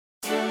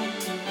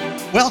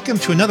Welcome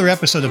to another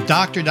episode of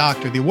Dr.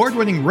 Doctor, the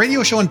award-winning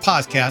radio show and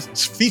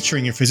podcast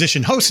featuring your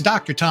physician host,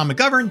 Dr. Tom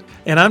McGovern.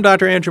 And I'm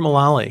Dr. Andrew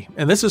Mullally,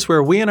 and this is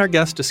where we and our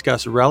guests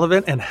discuss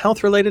relevant and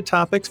health-related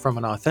topics from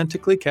an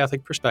authentically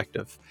Catholic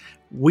perspective.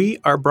 We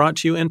are brought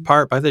to you in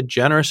part by the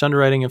generous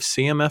underwriting of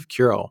CMF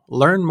Curo.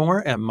 Learn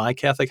more at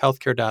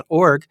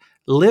mycatholichealthcare.org.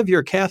 Live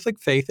your Catholic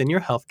faith in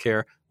your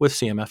healthcare with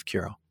CMF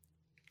Curo.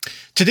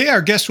 Today,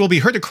 our guest will be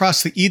heard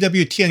across the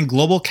EWTN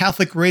Global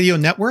Catholic Radio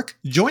Network.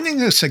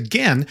 Joining us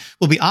again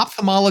will be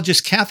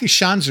ophthalmologist Kathy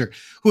Schanzer,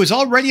 who has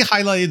already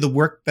highlighted the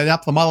work that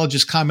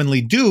ophthalmologists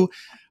commonly do,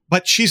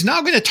 but she's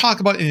now going to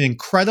talk about an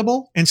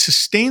incredible and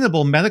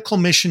sustainable medical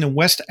mission in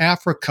West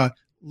Africa,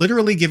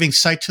 literally giving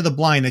sight to the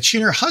blind, that she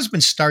and her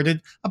husband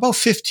started about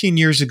 15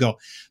 years ago.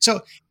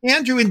 So,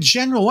 Andrew, in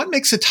general, what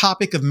makes the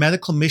topic of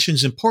medical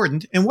missions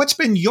important, and what's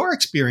been your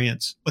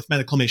experience with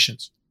medical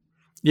missions?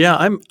 Yeah,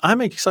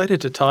 I'm excited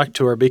to talk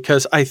to her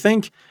because I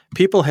think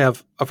people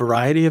have a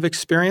variety of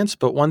experience,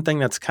 but one thing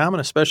that's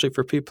common, especially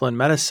for people in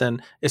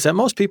medicine, is that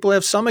most people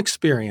have some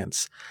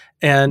experience.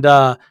 And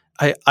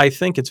I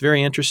think it's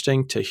very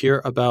interesting to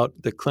hear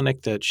about the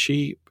clinic that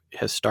she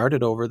has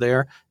started over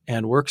there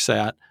and works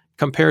at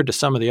compared to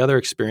some of the other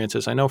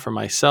experiences. I know for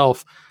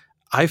myself,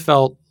 I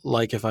felt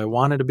like if I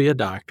wanted to be a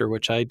doctor,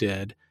 which I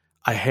did,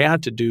 I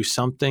had to do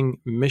something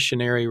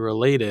missionary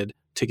related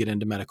to get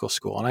into medical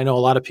school. And I know a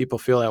lot of people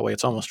feel that way.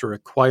 It's almost a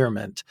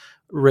requirement,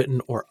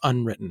 written or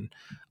unwritten.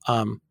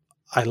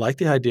 I like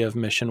the idea of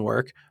mission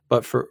work,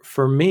 but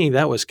for me,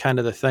 that was kind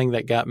of the thing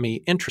that got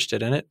me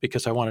interested in it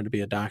because I wanted to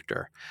be a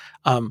doctor.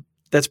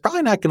 That's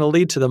probably not going to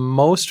lead to the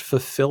most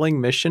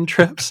fulfilling mission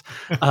trips.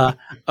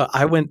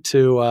 I went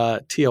to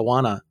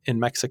Tijuana in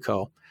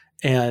Mexico,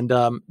 and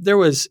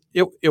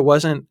it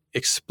wasn't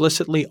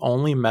explicitly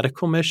only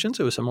medical missions.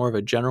 It was more of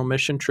a general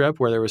mission trip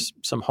where there was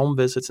some home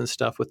visits and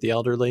stuff with the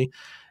elderly.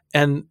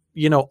 And,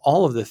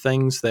 all of the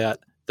things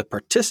that the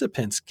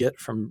participants get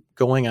from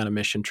going on a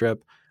mission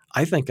trip,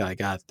 I think I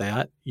got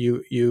that.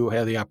 You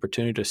have the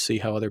opportunity to see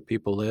how other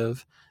people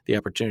live, the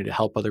opportunity to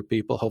help other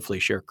people, hopefully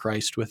share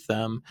Christ with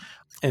them,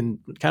 and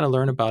kind of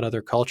learn about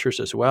other cultures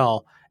as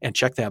well, and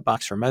check that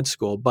box for med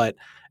school. But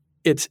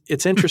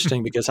it's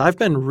interesting because I've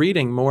been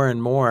reading more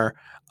and more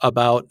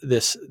about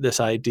this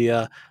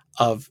idea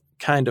of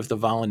kind of the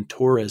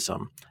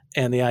voluntourism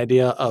and the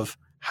idea of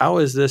how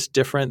is this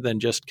different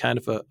than just kind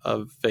of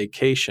a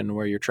vacation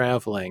where you're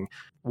traveling?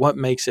 What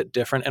makes it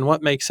different and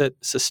what makes it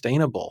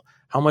sustainable?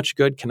 How much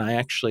good can I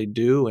actually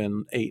do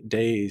in 8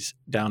 days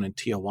down in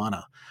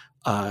Tijuana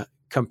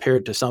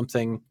compared to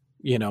something,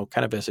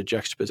 kind of as a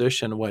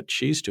juxtaposition, what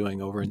she's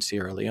doing over in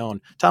Sierra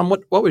Leone? Tom,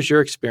 what was your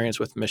experience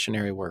with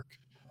missionary work?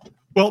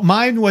 Well,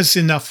 mine was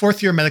in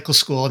fourth year medical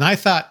school, and I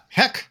thought,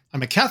 heck,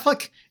 I'm a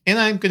Catholic and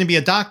I'm going to be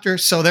a doctor,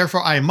 so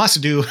therefore I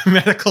must do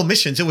medical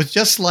missions. It was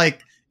just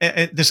like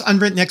this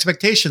unwritten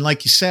expectation,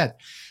 like you said.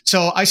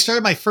 So I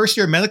started my first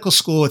year of medical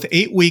school with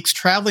 8 weeks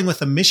traveling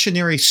with a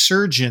missionary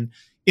surgeon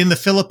in the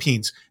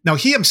Philippines. Now,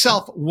 he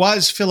himself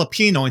was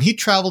Filipino, and he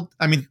traveled,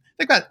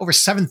 they've got over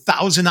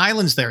 7,000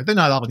 islands there. They're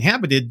not all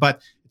inhabited, but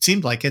it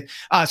seemed like it.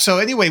 So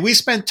anyway, we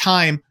spent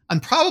time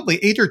on probably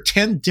 8 or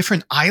 10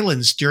 different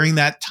islands during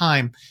that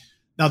time.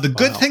 Now, the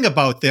good thing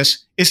about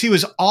this is he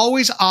was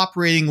always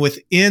operating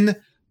within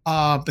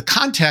the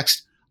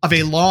context of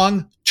a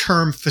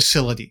long-term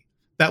facility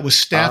that was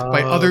staffed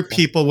by other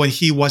people when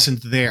he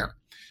wasn't there.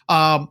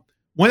 One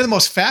of the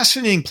most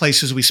fascinating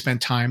places we spent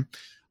time,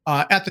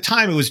 at the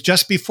time, it was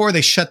just before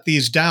they shut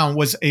these down,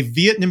 was a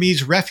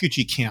Vietnamese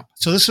refugee camp.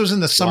 So this was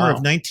in the summer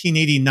of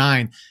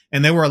 1989,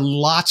 and there were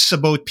lots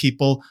of boat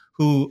people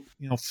who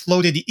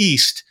floated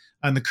east,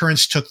 and the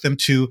currents took them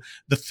to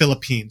the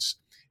Philippines.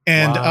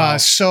 And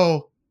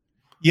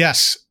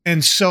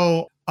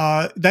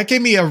that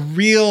gave me a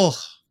real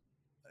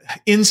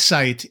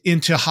insight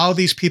into how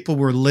these people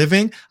were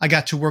living. I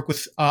got to work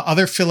with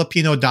other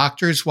Filipino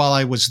doctors while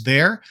I was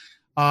there.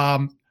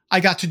 I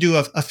got to do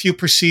a few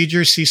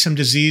procedures, see some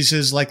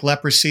diseases like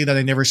leprosy that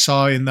I never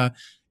saw in the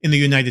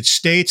United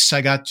States. I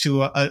got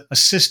to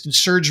assist in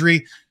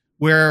surgery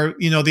where,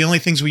 the only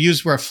things we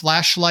used were a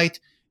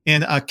flashlight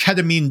and a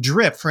ketamine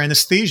drip for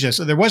anesthesia.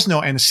 So there was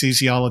no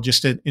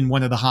anesthesiologist in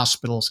one of the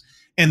hospitals.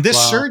 And this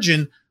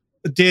surgeon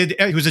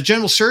he was a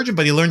general surgeon,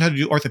 but he learned how to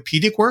do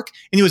orthopedic work.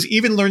 And he was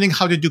even learning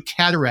how to do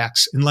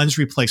cataracts and lens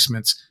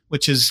replacements,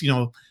 which is,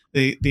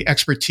 the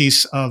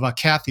expertise of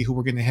Kathy, who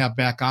we're going to have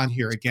back on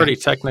here again. Pretty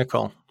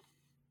technical.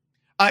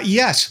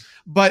 Yes.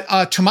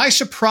 But to my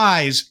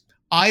surprise,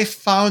 I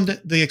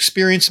found the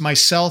experience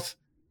myself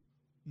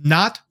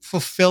not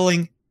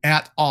fulfilling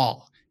at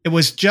all. It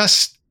was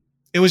just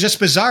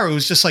bizarre. It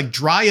was just like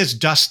dry as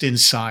dust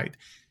inside.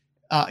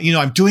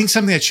 I'm doing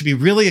something that should be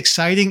really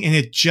exciting, and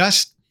it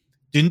just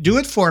didn't do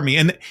it for me.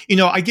 And,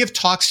 I give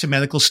talks to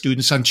medical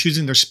students on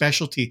choosing their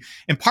specialty.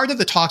 And part of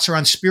the talks are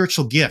on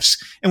spiritual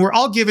gifts. And we're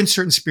all given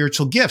certain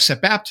spiritual gifts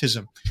at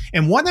baptism.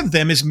 And one of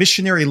them is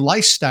missionary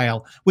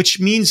lifestyle,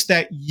 which means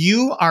that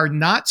you are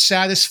not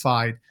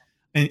satisfied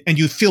and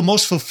you feel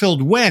most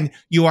fulfilled when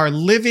you are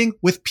living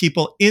with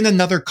people in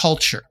another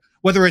culture,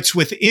 whether it's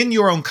within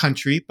your own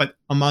country, but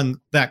among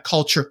that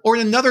culture, or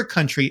in another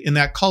country in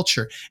that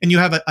culture, and you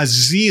have a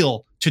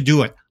zeal to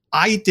do it.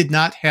 I did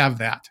not have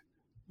that.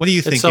 What do you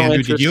It's think, so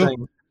Andrew? Did you?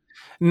 interesting.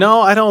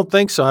 No, I don't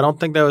think so. I don't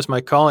think that was my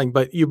calling,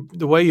 but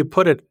the way you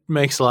put it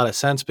makes a lot of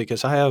sense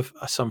because I have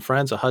some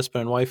friends, a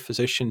husband and wife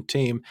physician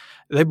team.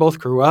 They both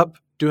grew up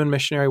doing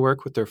missionary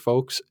work with their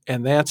folks,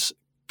 and that's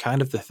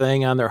kind of the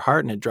thing on their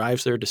heart, and it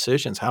drives their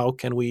decisions. How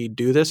can we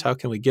do this? How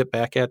can we get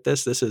back at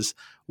this? This is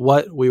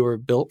what we were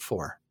built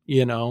for,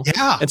 you know?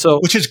 Yeah, And so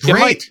which is it might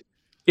great.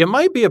 it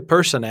might be a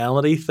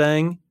personality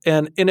thing,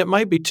 and it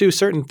might be too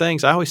certain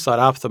things. I always thought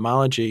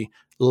ophthalmology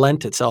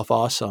lent itself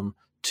awesome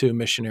to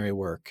missionary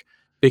work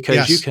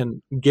because you Yes.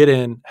 can get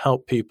in,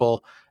 help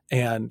people,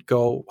 and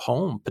go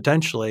home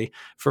potentially.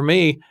 For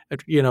me,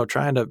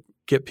 trying to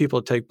get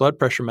people to take blood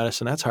pressure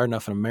medicine, that's hard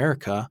enough in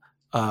America.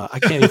 I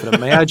can't even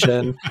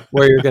imagine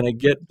where you're going to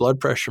get blood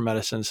pressure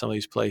medicine in some of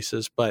these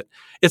places, but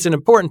it's an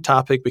important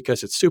topic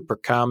because it's super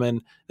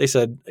common. They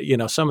said,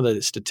 some of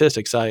the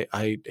statistics I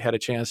had a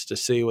chance to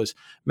see was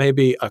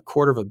maybe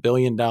 $250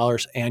 million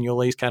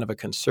annually is kind of a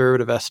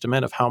conservative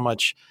estimate of how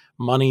much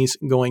money's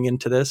going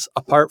into this,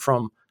 apart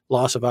from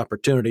loss of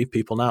opportunity,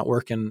 people not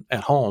working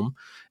at home,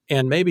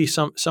 and maybe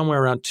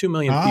somewhere around 2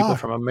 million people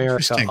from America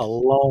Interesting.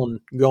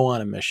 alone go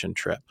on a mission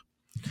trip.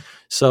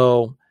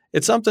 So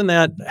it's something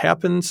that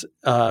happens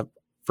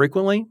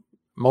frequently.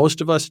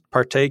 Most of us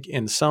partake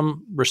in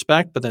some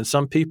respect, but then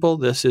some people,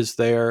 this is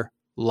their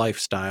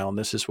lifestyle and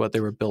this is what they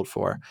were built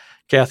for.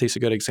 Kathy's a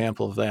good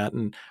example of that.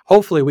 And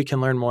hopefully we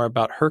can learn more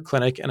about her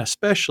clinic and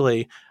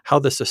especially how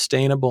the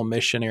sustainable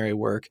missionary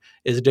work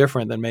is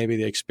different than maybe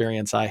the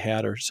experience I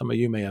had or some of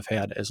you may have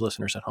had as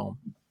listeners at home.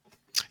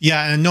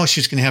 Yeah, and I know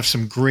she's going to have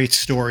some great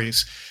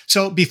stories.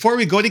 So before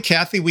we go to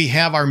Kathy, we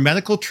have our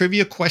medical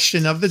trivia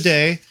question of the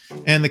day,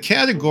 and the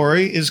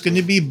category is going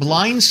to be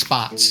blind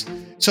spots.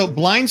 So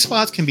blind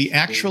spots can be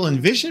actual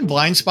in vision.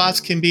 Blind spots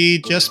can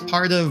be just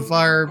part of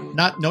our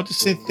not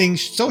noticing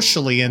things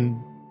socially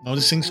and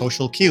noticing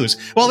social cues.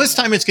 Well, this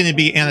time it's going to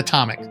be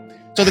anatomic.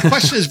 So the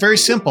question is very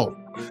simple.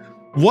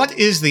 What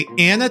is the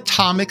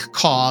anatomic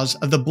cause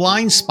of the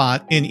blind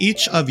spot in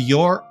each of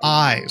your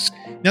eyes?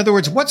 In other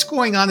words, what's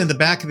going on in the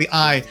back of the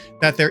eye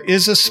that there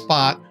is a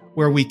spot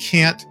where we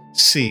can't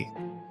see?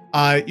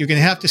 You're going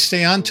to have to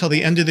stay on till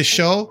the end of the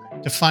show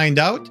to find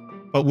out,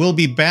 but we'll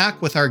be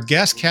back with our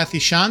guest, Kathy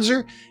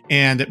Schanzer,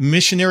 and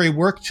missionary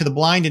work to the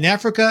blind in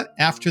Africa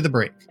after the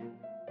break.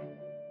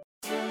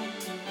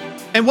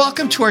 And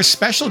welcome to our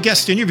special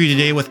guest interview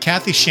today with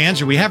Kathy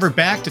Schanzer. We have her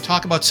back to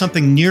talk about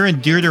something near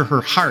and dear to her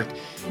heart.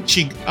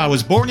 She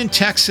was born in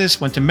Texas,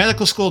 went to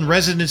medical school and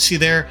residency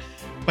there,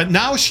 but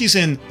now she's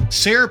in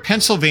Sayre,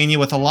 Pennsylvania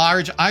with a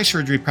large eye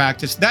surgery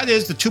practice. That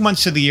is the 2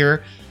 months of the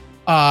year,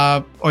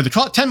 or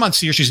the 10 months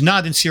of the year, she's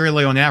not in Sierra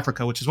Leone,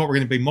 Africa, which is what we're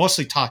going to be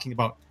mostly talking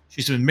about.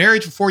 She's been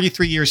married for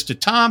 43 years to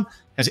Tom,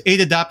 has 8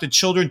 adopted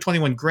children,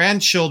 21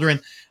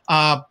 grandchildren.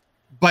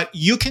 But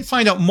you can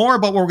find out more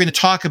about what we're going to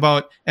talk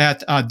about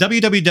at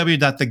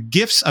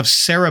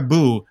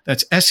www.thegiftsofserabu,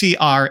 that's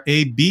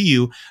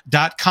SERABU.com.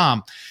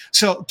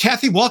 So,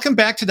 Kathy, welcome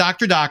back to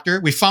Dr. Doctor.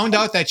 We found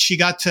out that she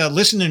got to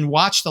listen and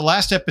watch the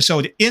last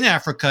episode in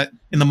Africa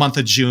in the month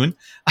of June.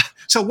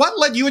 So what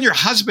led you and your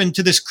husband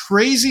to this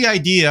crazy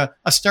idea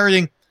of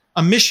starting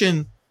a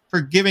mission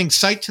for giving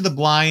sight to the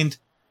blind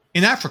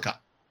in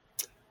Africa?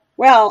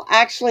 Well,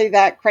 actually,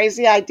 that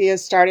crazy idea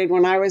started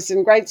when I was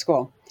in grade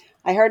school.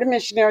 I heard a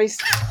missionary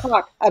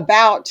talk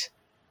about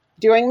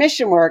doing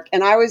mission work,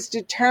 and I was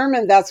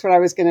determined that's what I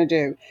was going to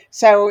do.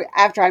 So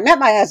after I met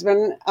my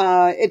husband,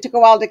 it took a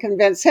while to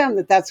convince him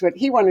that that's what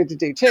he wanted to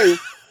do too.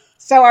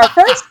 So our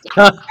first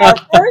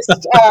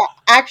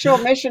actual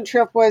mission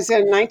trip was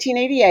in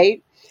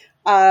 1988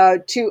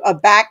 to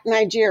Abak,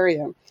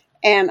 Nigeria.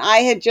 And I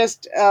had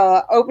just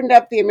opened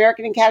up the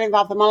American Academy of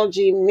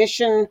Ophthalmology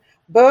mission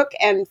book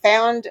and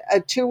found a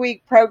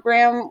 2-week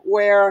program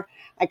where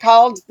I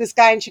called this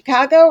guy in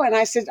Chicago and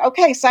I said,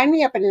 okay, sign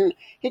me up. And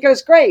he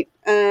goes, great.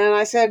 And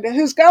I said,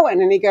 who's going?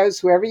 And he goes,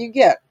 whoever you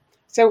get.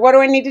 So what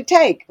do I need to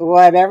take?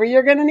 Whatever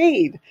you're going to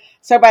need.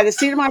 So by the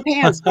seat of my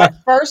pants,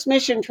 that first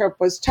mission trip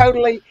was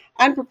totally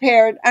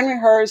unprepared,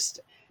 unrehearsed,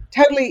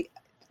 totally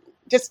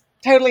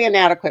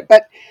inadequate.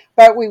 But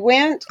we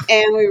went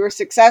and we were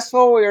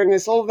successful. We were in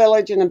this little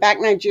village in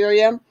Abak,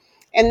 Nigeria.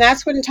 And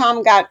that's when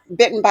Tom got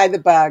bitten by the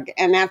bug.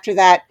 And after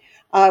that,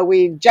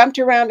 we jumped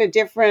around to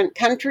different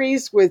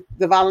countries with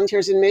the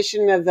Volunteers in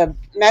Mission of the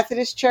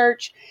Methodist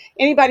Church.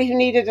 Anybody who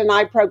needed an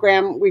eye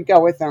program, we'd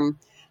go with them.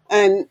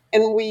 And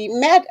we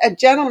met a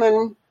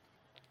gentleman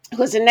who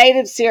was a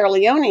native Sierra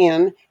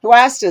Leonean who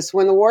asked us,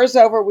 when the war's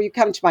over, will you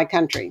come to my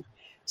country?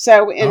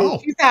 So in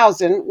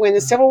 2000, when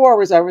the Civil War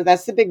was over,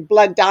 that's the big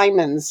Blood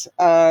Diamonds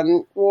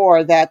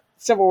war, that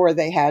Civil War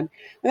they had.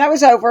 When that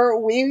was over,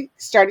 we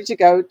started to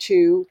go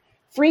to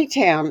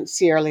Freetown,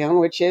 Sierra Leone,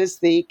 which is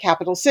the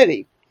capital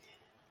city.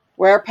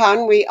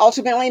 Whereupon we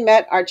ultimately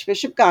met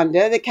Archbishop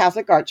Gonda, the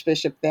Catholic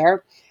Archbishop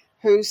there,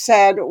 who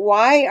said,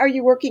 why are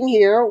you working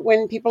here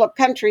when people up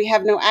country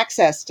have no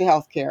access to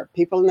health care?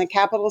 People in the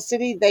capital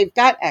city, they've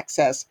got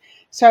access.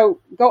 So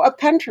go up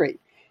country,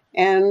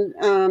 and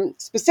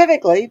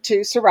specifically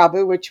to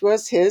Sarabu, which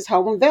was his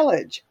home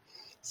village.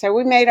 So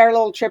we made our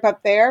little trip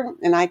up there,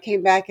 and I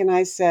came back and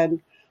I said,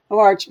 "Oh,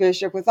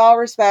 Archbishop, with all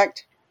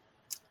respect,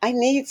 I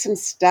need some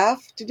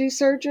stuff to do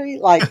surgery,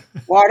 like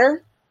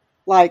water,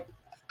 like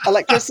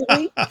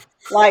electricity,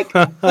 like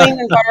clean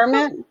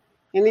environment."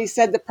 And he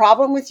said, "The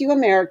problem with you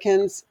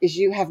Americans is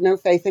you have no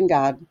faith in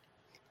God.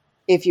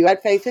 If you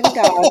had faith in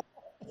God,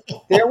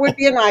 there would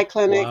be an eye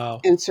clinic Wow.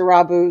 in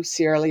Sarabu,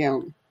 Sierra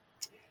Leone."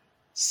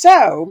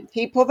 So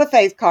he pulled the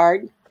faith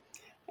card.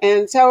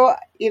 And so,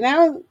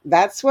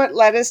 that's what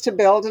led us to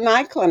build an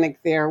eye clinic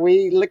there.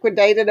 We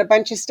liquidated a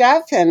bunch of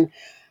stuff, and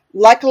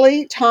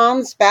luckily,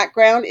 Tom's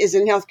background is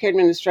in healthcare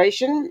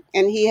administration,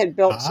 and he had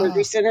built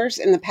surgery centers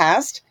in the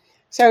past.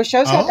 So it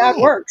shows how God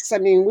works. I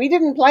mean, we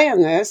didn't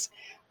plan this,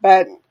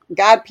 but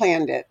God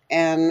planned it.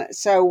 And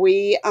so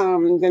we,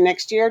 the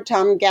next year,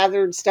 Tom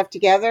gathered stuff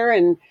together,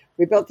 and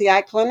we built the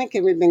eye clinic,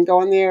 and we've been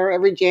going there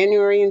every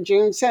January and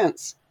June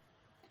since.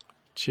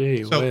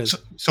 Gee whiz.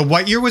 So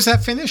what year was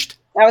that finished?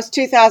 That was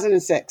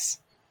 2006.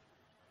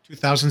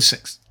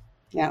 2006.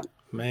 Yeah.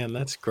 Man,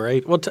 that's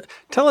great. Well,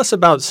 tell us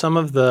about some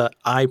of the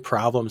eye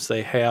problems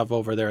they have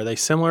over there. Are they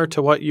similar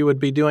to what you would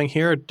be doing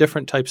here, or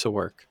different types of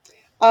work?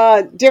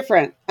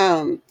 Different.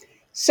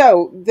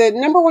 So the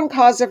number one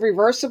cause of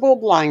reversible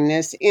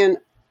blindness in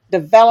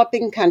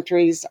developing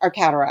countries are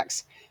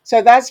cataracts.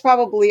 So that's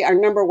probably our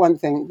number one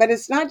thing. But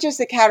it's not just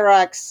the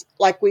cataracts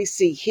like we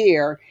see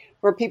here,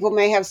 where people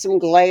may have some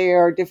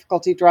glare or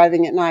difficulty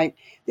driving at night.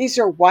 These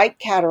are white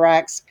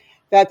cataracts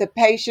that the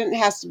patient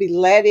has to be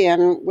led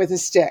in with a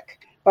stick.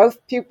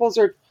 Both pupils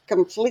are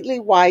completely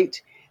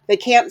white. They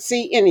can't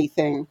see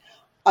anything.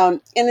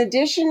 In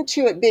addition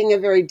to it being a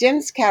very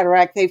dense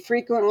cataract, they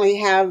frequently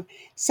have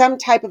some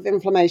type of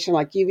inflammation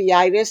like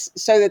uveitis,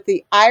 so that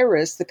the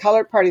iris, the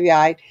colored part of the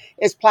eye,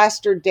 is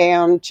plastered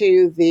down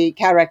to the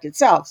cataract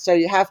itself. So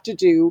you have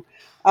to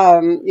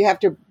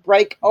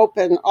break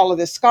open all of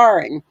the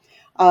scarring.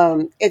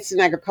 It's an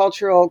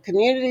agricultural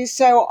community,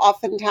 so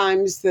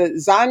oftentimes the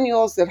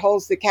zonules that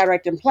holds the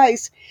cataract in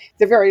place,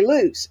 they're very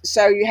loose.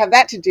 So you have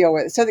that to deal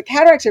with. So the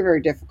cataracts are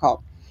very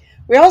difficult.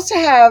 We also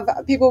have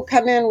people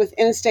come in with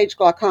end-stage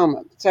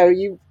glaucoma. So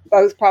you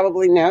both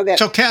probably know that.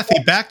 So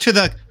Kathy, back to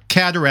the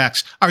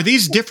cataracts. Are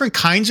these different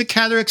kinds of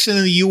cataracts in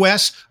the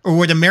U.S., or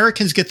would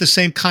Americans get the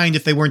same kind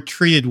if they weren't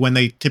treated when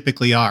they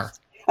typically are?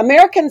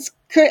 Americans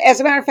could, as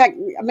a matter of fact,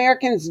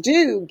 Americans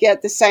do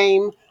get the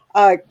same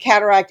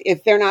cataract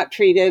if they're not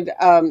treated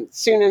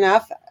soon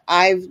enough.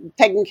 I've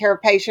taken care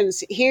of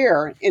patients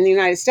here in the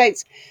United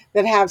States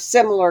that have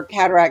similar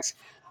cataracts,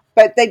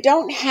 but they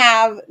don't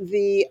have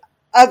the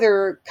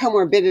other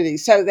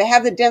comorbidities. So they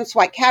have the dense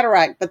white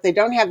cataract, but they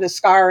don't have the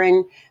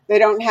scarring. They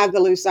don't have the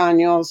loose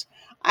zonules.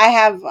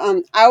 I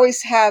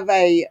always have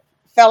a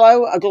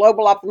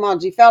global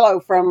ophthalmology fellow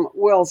from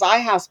Wills Eye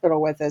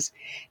Hospital with us.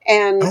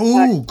 And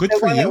good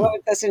for you. That went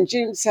with us in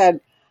June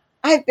said,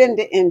 "I've been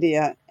to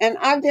India, and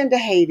I've been to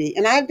Haiti,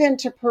 and I've been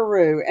to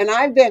Peru, and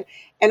I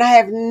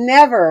have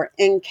never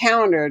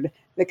encountered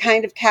the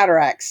kind of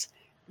cataracts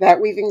that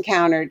we've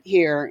encountered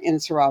here in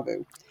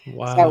Sarabu."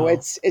 Wow. So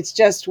it's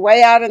just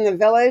way out in the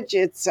village.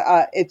 It's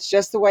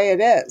just the way it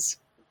is.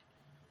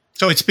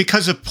 So it's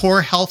because of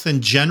poor health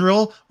in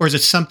general, or is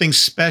it something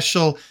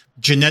special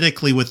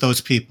genetically with those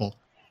people?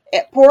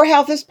 Poor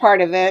health is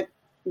part of it.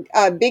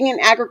 Being an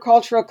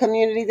agricultural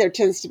community, there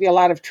tends to be a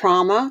lot of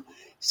trauma.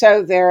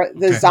 So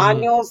the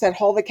zonules that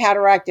hold the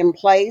cataract in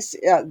place,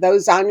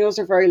 those zonules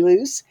are very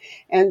loose.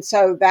 And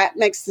so that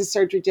makes the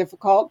surgery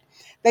difficult.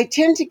 They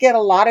tend to get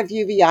a lot of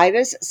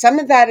uveitis. Some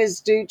of that is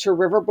due to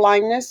river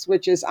blindness,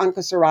 which is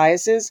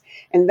onchocerciasis,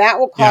 and that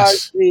will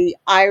cause the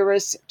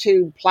iris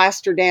to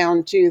plaster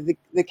down to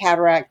the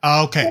cataract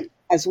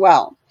as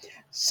well.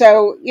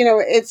 So,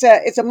 it's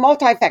a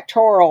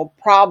multifactorial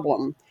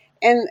problem.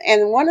 And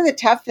one of the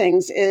tough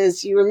things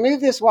is you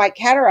remove this white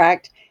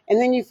cataract,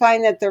 and then you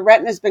find that the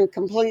retina has been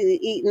completely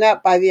eaten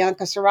up by the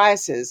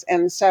onchocerciasis.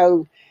 And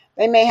so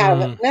they may have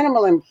a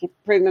minimal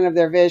improvement of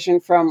their vision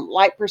from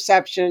light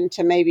perception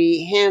to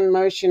maybe hand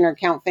motion or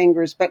count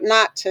fingers, but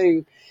not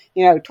to,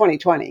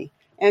 20/20.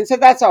 And so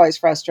that's always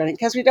frustrating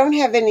because we don't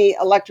have any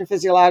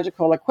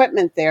electrophysiological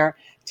equipment there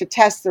to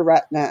test the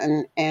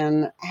retina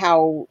and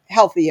how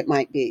healthy it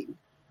might be.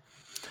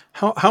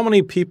 How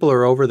many people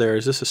are over there?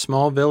 Is this a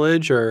small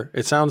village, or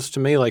it sounds to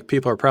me like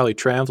people are probably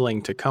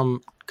traveling to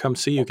come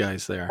see you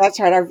guys there? That's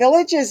right. Our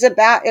village is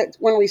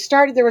when we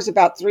started, there was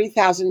about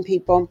 3,000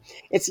 people.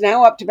 It's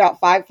now up to about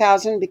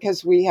 5,000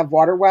 because we have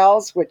water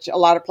wells, which a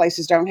lot of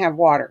places don't have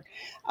water.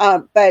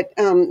 But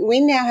we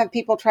now have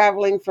people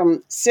traveling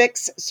from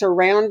 6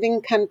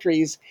 surrounding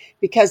countries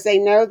because they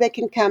know they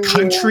can come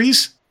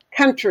Countries?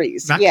 Here.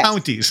 Countries, not yes.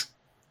 counties.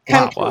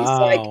 Countries,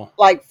 Wow.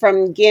 like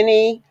from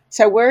Guinea.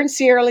 So we're in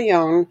Sierra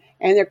Leone,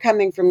 and they're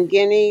coming from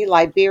Guinea,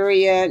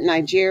 Liberia,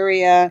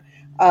 Nigeria.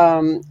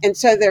 And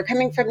so they're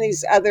coming from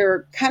these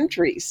other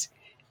countries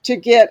to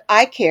get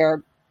eye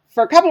care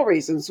for a couple of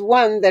reasons.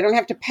 One, they don't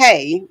have to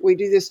pay. We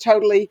do this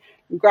totally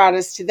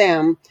gratis to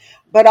them.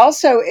 But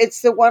also,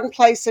 it's the one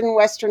place in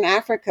Western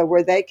Africa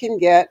where they can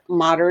get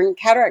modern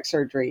cataract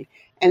surgery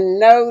and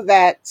know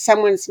that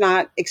someone's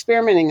not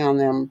experimenting on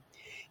them.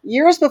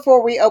 Years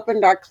before we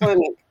opened our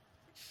clinic,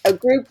 a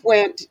group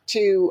went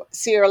to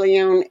Sierra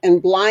Leone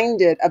and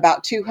blinded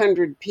about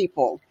 200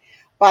 people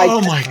by Oh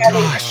just my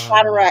having a gosh.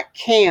 cataract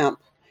camp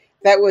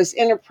that was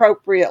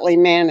inappropriately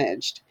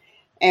managed.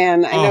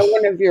 And I know Oh,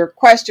 one of your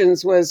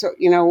questions was,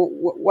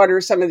 what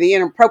are some of the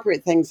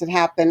inappropriate things that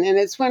happen? And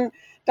it's when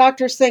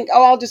doctors think,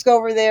 oh, I'll just go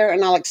over there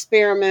and I'll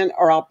experiment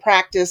or I'll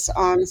practice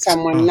on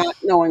someone oh. not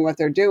knowing what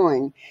they're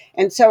doing.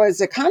 And so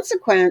as a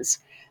consequence,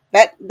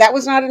 that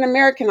was not an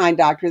American eye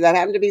doctor. That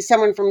happened to be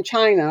someone from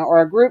China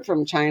or a group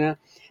from China.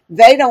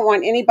 They don't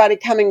want anybody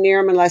coming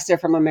near them unless they're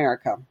from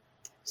America.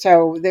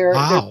 So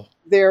Wow.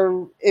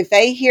 if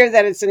they hear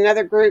that it's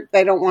another group,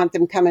 they don't want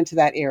them coming to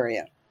that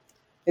area.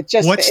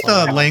 What's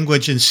the Wow.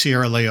 language in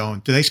Sierra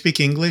Leone? Do they speak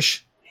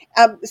English?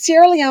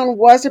 Sierra Leone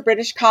was a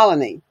British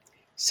colony,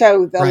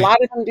 so a Right.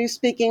 lot of them do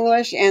speak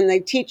English, and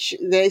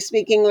they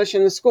speak English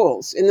in the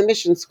schools, in the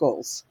mission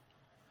schools.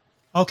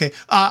 Okay.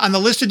 On the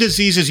list of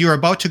diseases, you're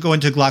about to go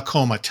into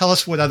glaucoma. Tell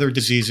us what other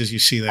diseases you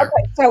see there.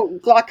 Okay, so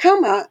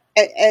glaucoma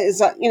is,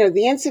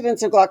 the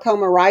incidence of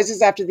glaucoma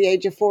rises after the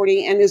age of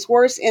 40 and is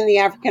worse in the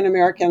African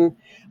American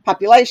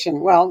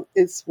population. Well,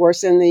 it's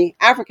worse in the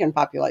African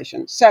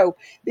population. So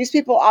these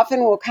people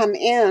often will come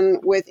in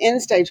with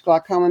end-stage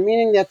glaucoma,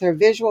 meaning that their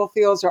visual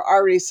fields are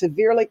already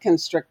severely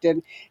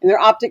constricted and their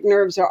optic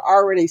nerves are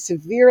already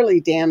severely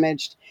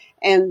damaged.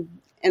 And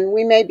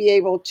we may be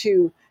able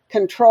to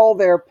control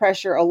their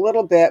pressure a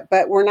little bit,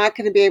 but we're not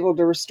going to be able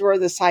to restore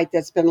the sight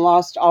that's been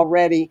lost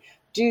already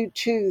due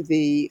to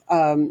the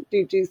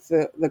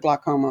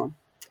glaucoma.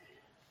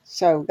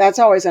 So that's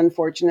always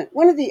unfortunate.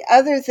 One of the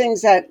other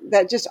things that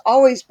just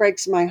always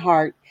breaks my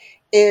heart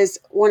is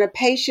when a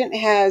patient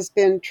has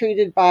been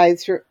treated by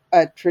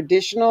a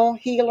traditional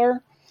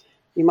healer.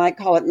 You might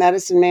call it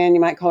medicine man, you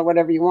might call it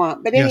whatever you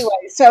want. But Yes.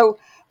 anyway, so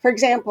for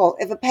example,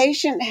 if a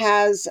patient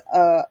has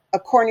a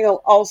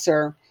corneal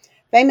ulcer,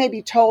 they may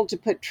be told to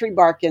put tree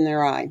bark in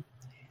their eye.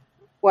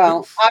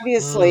 Well,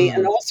 obviously,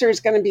 an ulcer is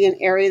going to be an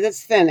area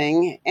that's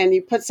thinning, and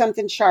you put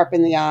something sharp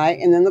in the eye,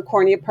 and then the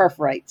cornea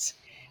perforates.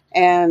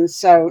 And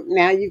so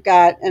now you've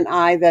got an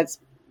eye that's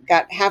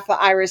got half the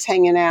iris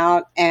hanging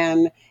out,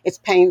 and it's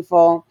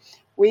painful.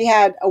 We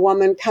had a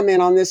woman come in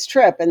on this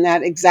trip, and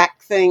that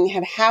exact thing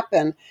had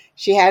happened.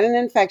 She had an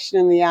infection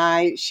in the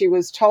eye. She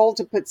was told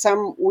to put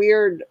some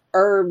weird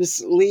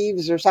herbs,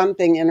 leaves, or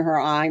something in her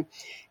eye.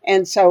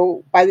 And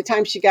so by the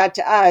time she got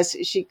to us,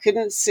 she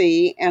couldn't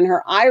see, and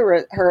her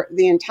iris,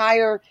 the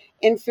entire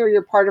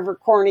inferior part of her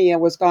cornea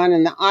was gone,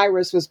 and the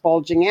iris was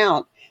bulging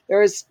out.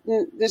 There's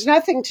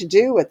nothing to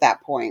do at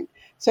that point.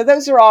 So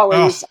those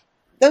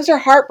are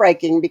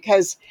heartbreaking,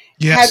 because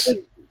had Yes.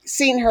 we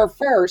seen her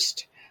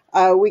first,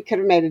 we could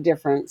have made a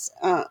difference.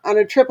 On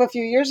a trip a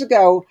few years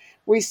ago,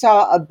 we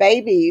saw a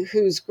baby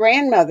whose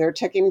grandmother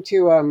took him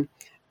to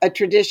a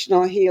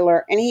traditional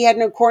healer, and he had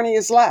no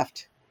corneas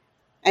left.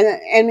 And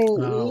I mean,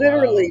 Oh,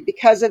 literally, wow.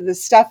 because of the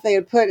stuff they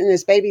had put in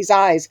this baby's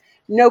eyes,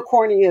 no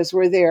corneas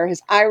were there.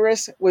 His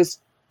iris was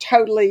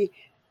totally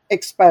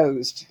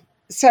exposed.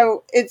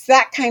 So it's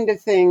that kind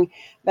of thing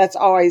that's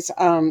always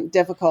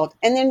difficult.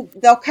 And then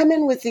they'll come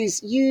in with these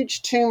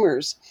huge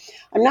tumors.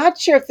 I'm not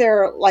sure if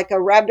they're like a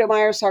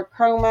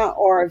rhabdomyosarcoma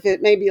or if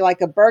it may be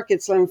like a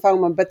Burkitt's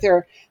lymphoma, but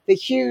they're the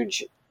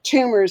huge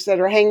tumors that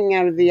are hanging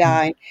out of the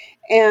eye.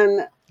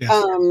 And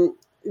Yes.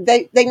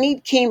 they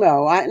need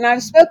chemo. And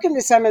I've spoken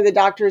to some of the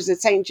doctors at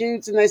St.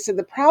 Jude's, and they said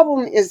the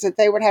problem is that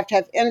they would have to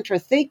have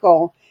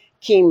intrathecal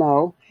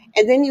chemo,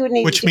 and then you would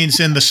need Which to means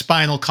in the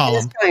spinal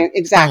column, spinal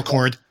exactly.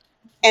 cord.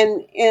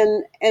 And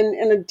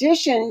in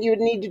addition, you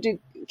would need to do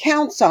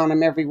counts on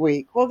them every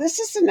week. Well, this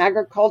is an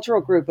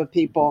agricultural group of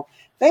people.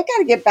 They've got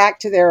to get back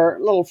to their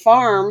little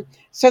farm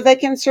so they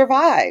can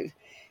survive.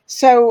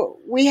 So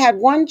we had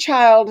one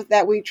child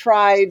that we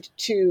tried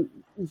to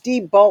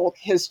debulk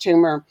his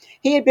tumor.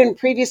 He had been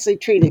previously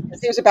treated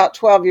because he was about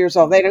 12 years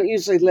old. They don't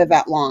usually live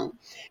that long.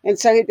 And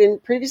so he'd been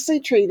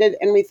previously treated,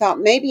 and we thought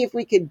maybe if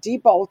we could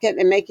debulk it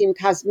and make him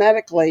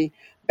cosmetically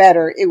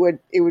better, it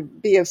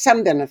would be of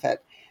some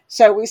benefit.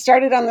 So we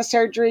started on the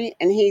surgery,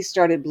 and he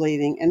started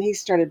bleeding, and he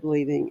started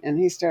bleeding, and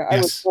it was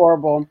Yes.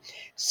 horrible.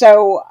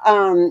 So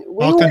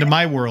Welcome to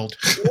my world.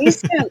 we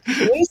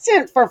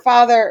sent for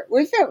Father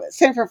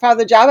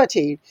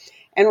Jabati,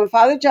 and when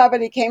Father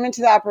Jabati came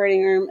into the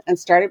operating room and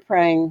started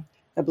praying,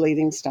 the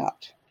bleeding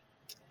stopped.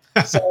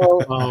 So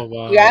Oh,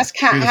 wow. you ask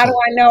how do Beautiful.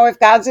 I know if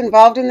God's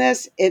involved in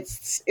this?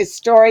 It's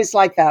stories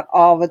like that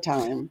all the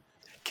time.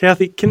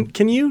 Kathy,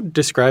 can you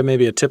describe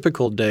maybe a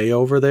typical day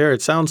over there?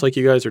 It sounds like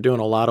you guys are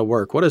doing a lot of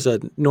work. What does a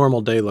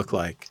normal day look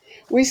like?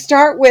 We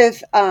start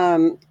with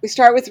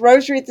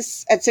rosary at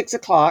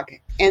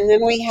 6:00, and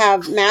then we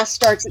have mass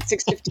starts at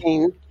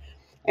 6:15.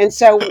 And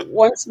so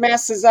once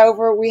mass is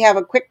over, we have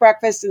a quick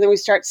breakfast, and then we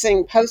start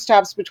seeing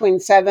post-ops between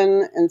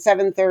 7 and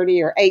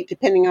 7:30 or 8,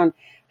 depending on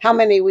how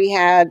many we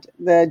had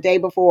the day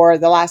before,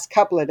 the last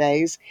couple of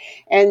days.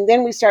 And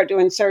then we start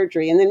doing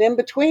surgery. And then in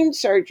between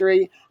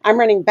surgery, I'm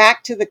running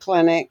back to the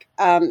clinic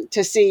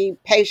to see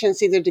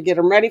patients, either to get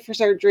them ready for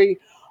surgery,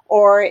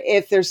 or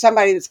if there's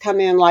somebody that's come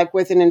in like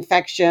with an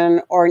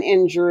infection or an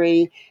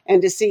injury,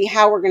 and to see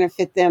how we're going to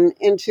fit them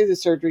into the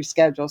surgery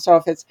schedule. So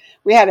if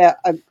we had a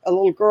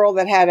little girl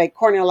that had a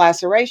corneal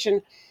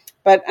laceration,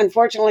 but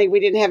unfortunately we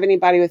didn't have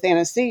anybody with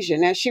anesthesia.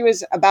 Now she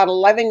was about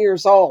 11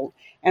 years old,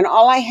 and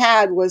all I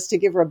had was to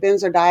give her a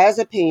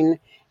benzodiazepine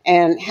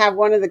and have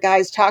one of the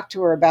guys talk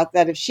to her about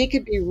that. If she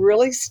could be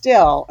really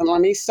still and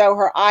let me sew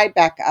her eye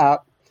back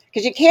up,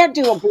 because you can't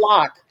do a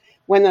block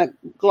when the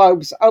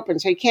globe's open,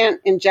 so you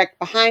can't inject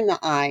behind the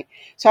eye.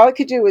 So all I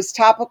could do was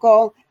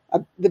topical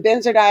the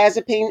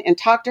benzodiazepine and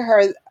talk to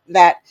her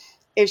that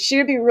if she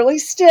would be really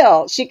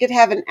still, she could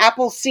have an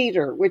apple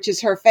cider, which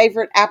is her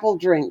favorite apple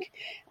drink,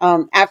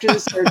 after the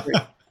surgery.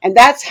 And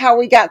that's how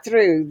we got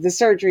through the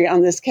surgery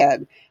on this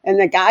kid. And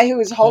the guy who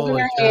was holding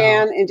her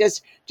hand and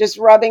just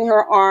rubbing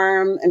her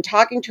arm and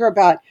talking to her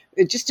about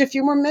just a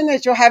few more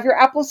minutes, you'll have your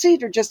apple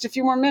cider, just a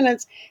few more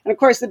minutes. And of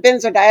course, the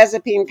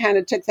benzodiazepine kind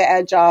of took the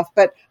edge off,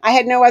 but I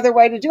had no other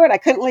way to do it. I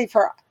couldn't leave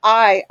her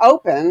eye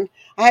open.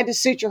 I had to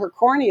suture her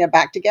cornea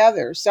back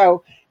together.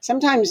 So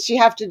sometimes you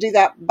have to do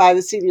that by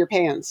the seat of your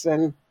pants.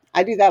 And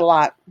I do that a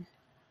lot.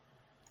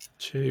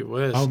 Gee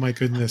whiz. Oh my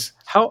goodness.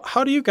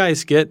 How do you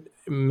guys get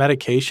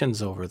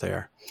medications over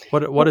there?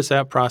 What does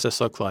that process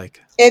look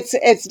like?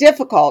 It's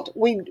difficult.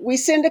 We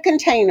send a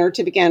container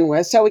to begin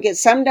with, so we get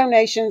some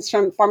donations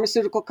from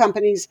pharmaceutical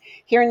companies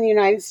here in the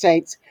United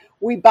States.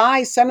 We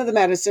buy some of the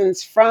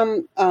medicines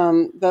from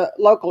the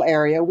local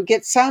area. We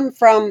get some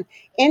from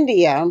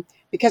India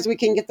because we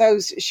can get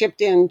those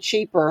shipped in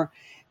cheaper.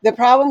 The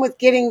problem with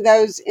getting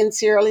those in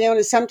Sierra Leone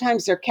is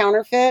sometimes they're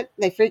counterfeit.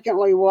 They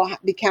frequently will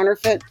be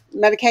counterfeit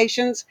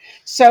medications.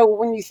 So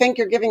when you think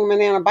you're giving them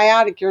an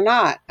antibiotic, you're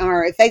not.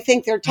 Or if they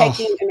think they're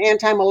taking an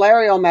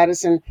anti-malarial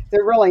medicine,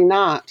 they're really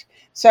not.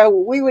 So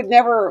we would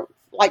never,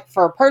 like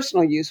for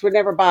personal use, would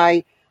never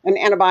buy an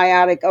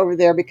antibiotic over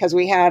there because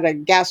we had a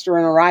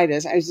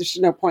gastroenteritis. There's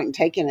just no point in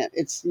taking it.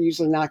 It's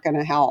usually not going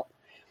to help.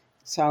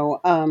 So,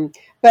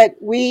 but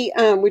we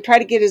try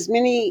to get as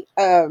many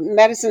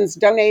medicines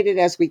donated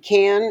as we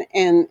can,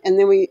 and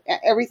then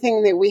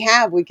everything that we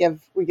have we give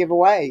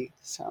away.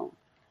 So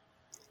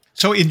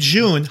in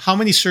June, how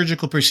many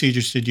surgical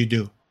procedures did you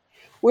do?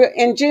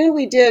 In June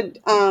we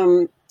did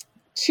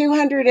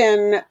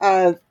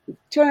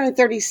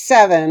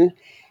 237,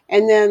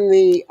 and then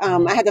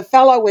I had the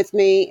fellow with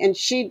me, and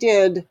she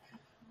did.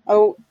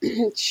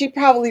 She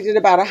probably did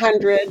about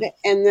 100.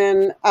 And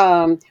then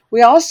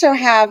we also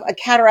have a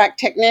cataract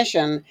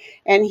technician,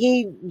 and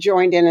he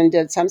joined in and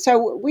did some.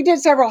 So we did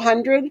several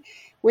hundred.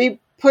 We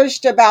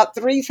pushed about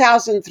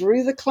 3,000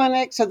 through the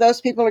clinic. So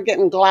those people are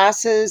getting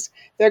glasses.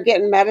 They're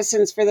getting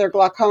medicines for their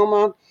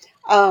glaucoma.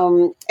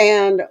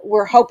 And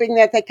we're hoping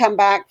that they come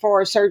back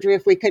for surgery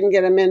if we couldn't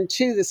get them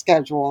into the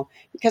schedule,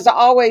 because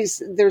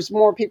there's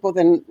more people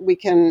than we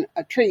can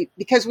treat,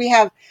 because we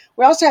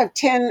also have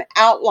 10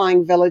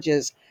 outlying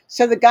villages.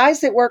 So the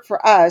guys that work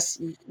for us,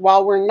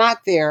 while we're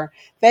not there,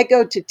 they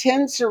go to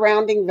 10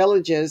 surrounding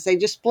villages. They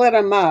just split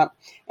them up,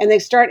 and they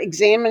start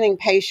examining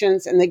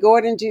patients, and they go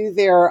out and do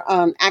their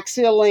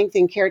axial length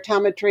and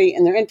keratometry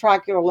and their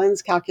intraocular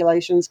lens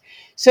calculations,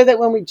 so that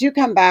when we do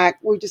come back,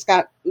 we've just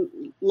got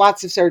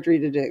lots of surgery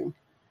to do.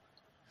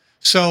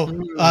 So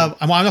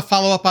I want to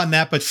follow up on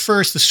that, but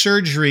first, the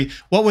surgery.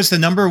 What was the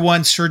number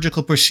one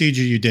surgical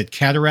procedure you did?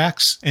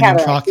 Cataracts and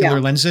intraocular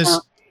lenses?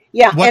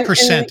 Yeah. What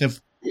percent of...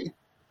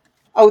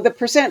 Oh, the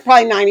percent,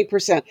 probably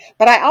 90%.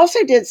 But I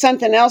also did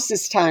something else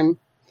this time,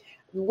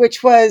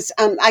 which was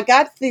I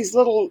got these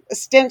little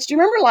stents. Do you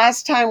remember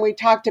last time we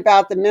talked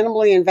about the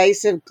minimally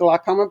invasive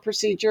glaucoma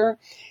procedure?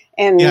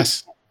 And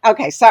yes.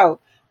 Okay, so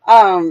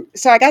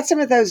I got some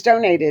of those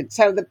donated.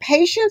 So the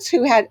patients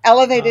who had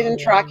elevated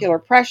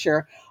intraocular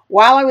pressure,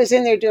 while I was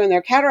in there doing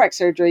their cataract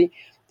surgery,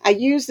 I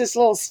used this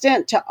little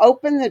stent to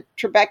open the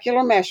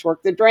trabecular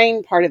meshwork, the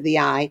drain part of the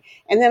eye,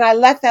 and then I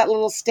let that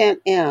little stent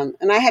in.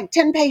 And I had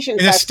 10 patients.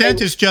 And a stent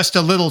is just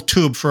a little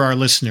tube for our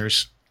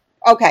listeners.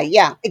 Okay,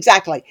 yeah,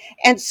 exactly.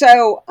 And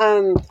so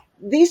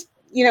these,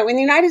 in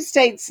the United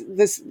States,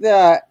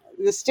 the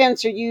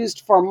stents are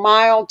used for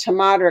mild to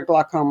moderate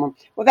glaucoma.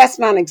 Well, that's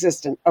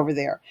non-existent over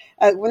there.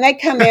 When they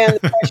come in,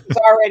 the pressure's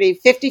already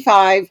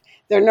 55.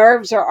 Their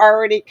nerves are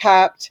already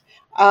cupped.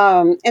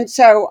 And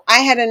so I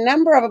had a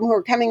number of them who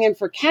were coming in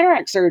for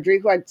cataract surgery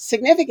who had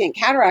significant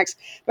cataracts,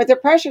 but their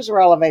pressures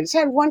were elevated. So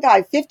I had one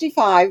guy,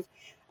 55.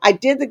 I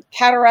did the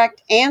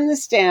cataract and the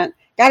stent,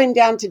 got him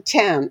down to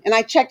 10. And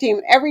I checked him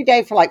every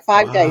day for like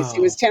 5 days. He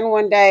was 10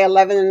 one day,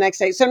 11 the next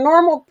day. So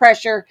normal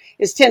pressure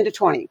is 10 to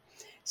 20.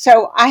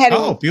 So I had...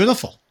 Oh,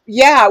 beautiful.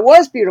 Yeah, it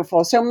was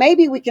beautiful. So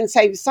maybe we can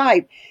save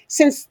sight,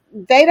 since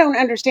they don't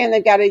understand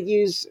they've got to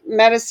use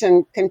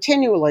medicine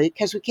continually,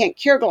 because we can't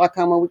cure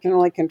glaucoma. We can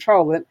only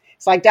control it.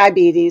 It's like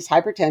diabetes,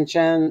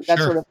 hypertension, that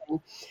sort of thing.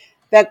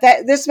 that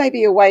this may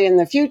be a way in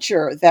the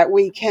future that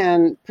we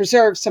can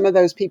preserve some of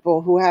those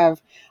people who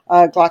have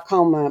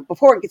glaucoma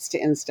before it gets to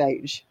end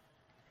stage.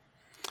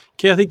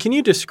 Kathy, can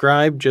you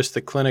describe just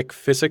the clinic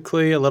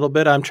physically a little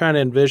bit? I'm trying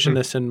to envision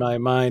this in my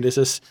mind. Is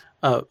this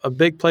a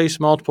big place,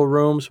 multiple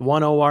rooms,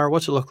 one OR?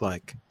 What's it look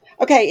like?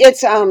 Okay,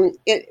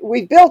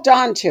 we built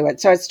onto it.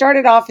 So it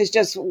started off as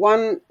just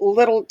one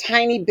little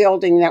tiny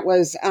building that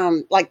was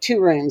like 2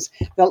 rooms,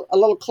 a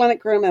little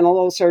clinic room and a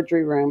little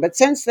surgery room. But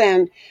since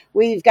then,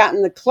 we've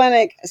gotten the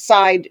clinic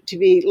side to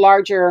be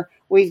larger.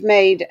 We've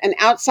made an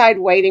outside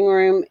waiting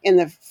room in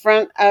the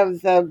front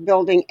of the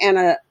building and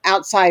an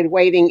outside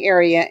waiting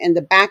area in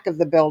the back of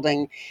the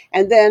building.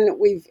 And then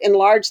we've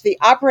enlarged the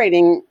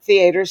operating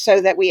theater so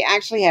that we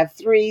actually have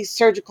 3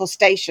 surgical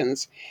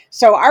stations.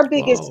 So our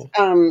biggest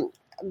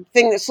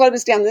thing that slowed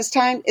us down this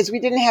time is we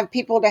didn't have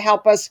people to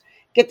help us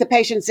get the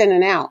patients in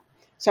and out.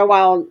 So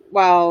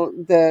while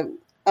the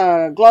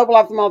global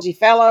ophthalmology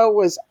fellow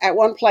was at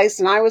one place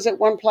and I was at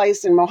one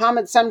place and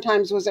Mohammed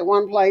sometimes was at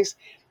one place,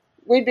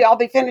 we'd all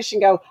be finished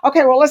and go,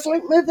 okay, well, let's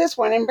move this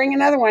one and bring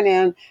another one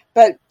in.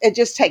 But it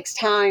just takes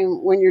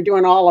time when you're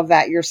doing all of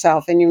that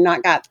yourself and you've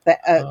not got the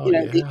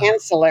the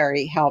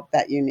ancillary help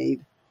that you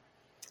need.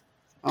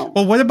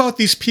 Well, what about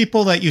these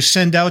people that you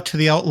send out to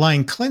the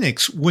outlying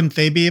clinics? Wouldn't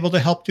they be able to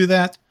help do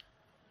that?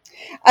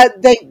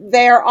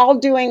 They're all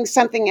doing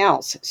something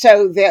else.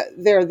 So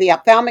they're the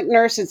ophthalmic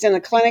nurse that's in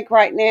the clinic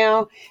right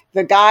now.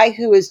 The guy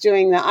who is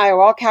doing the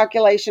IOL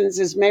calculations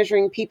is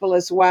measuring people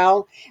as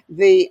well.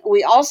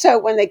 We also,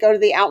 when they go to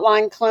the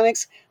outlying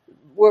clinics,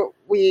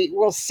 we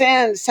will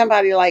send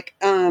somebody like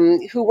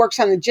who works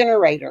on the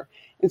generator.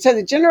 And so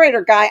the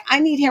generator guy, I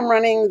need him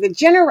running the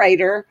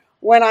generator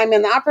when I'm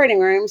in the operating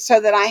room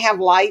so that I have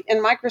light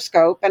and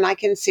microscope and I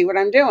can see what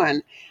I'm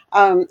doing.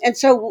 And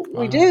so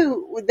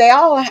they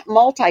all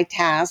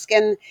multitask.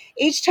 And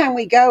each time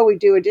we go, we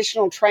do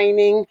additional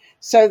training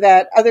so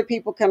that other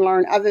people can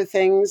learn other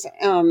things.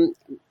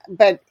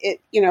 But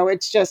it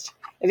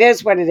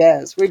is what it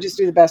is. We just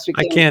do the best we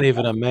can. I can't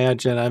even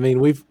imagine. I mean,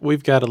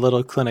 we've got a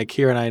little clinic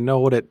here and I know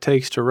what it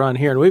takes to run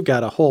here. And we've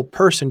got a whole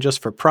person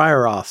just for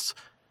prior auths.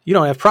 You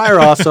don't have prior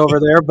auths over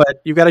there, but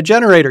you've got a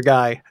generator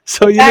guy.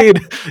 So you need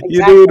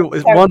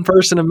one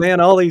person to man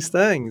all these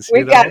things.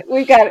 We've got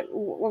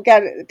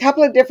a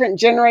couple of different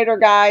generator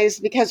guys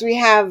because we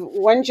have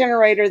one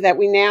generator that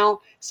we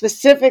now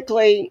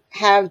specifically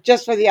have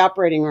just for the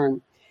operating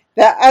room.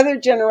 The other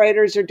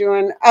generators are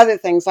doing other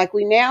things. Like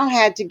we now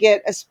had to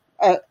get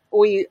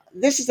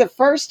this is the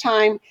first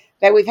time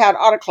that we've had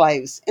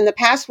autoclaves. In the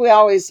past, we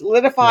always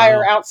lit a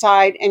fire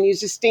outside and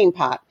used a steam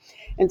pot.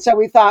 And so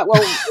we thought,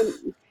 well,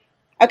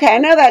 okay, I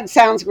know that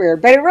sounds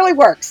weird, but it really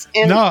works.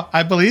 And, no,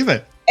 I believe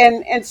it.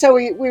 And so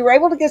we were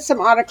able to get some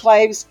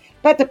autoclaves,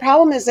 but the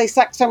problem is they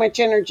suck so much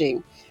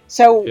energy.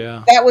 So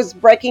that was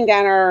breaking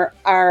down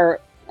our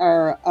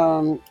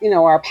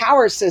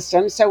power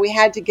system. So we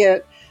had to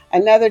get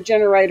another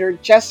generator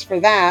just for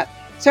that.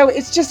 So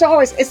it's just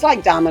always, it's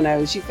like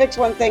dominoes. You fix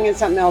one thing and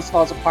something else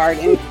falls apart,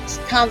 and it's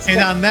constant.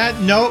 And on that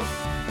note,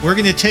 we're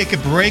going to take a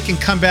break and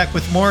come back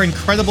with more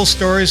incredible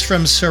stories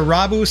from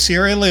Surabu,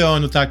 Sierra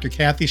Leone with Dr.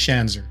 Kathy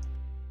Schanzer.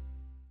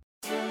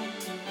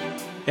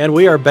 And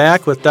we are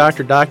back with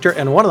Dr. Doctor.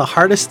 And one of the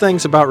hardest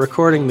things about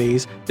recording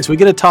these is we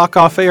get to talk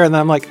off air and then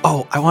I'm like,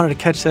 oh, I wanted to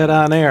catch that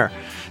on air.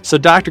 So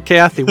Dr.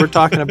 Kathy, we're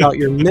talking about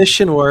your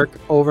mission work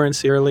over in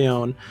Sierra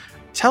Leone.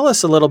 Tell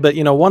us a little bit,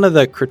 one of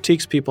the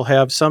critiques people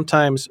have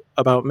sometimes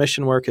about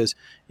mission work is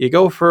you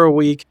go for a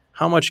week,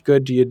 how much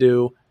good do you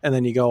do, and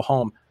then you go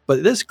home.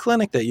 But this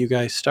clinic that you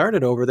guys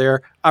started over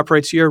there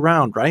operates year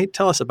round, right?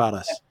 Tell us about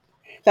us.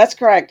 That's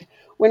correct.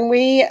 When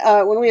we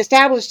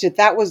established it,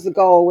 that was the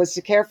goal, was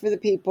to care for the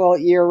people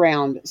year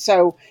round.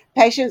 So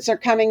patients are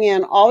coming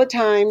in all the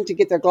time to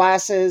get their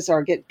glasses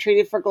or get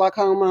treated for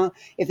glaucoma.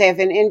 If they have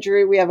an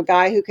injury, we have a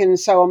guy who can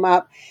sew them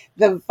up.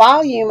 The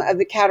volume of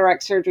the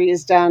cataract surgery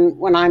is done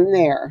when I'm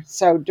there.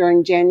 So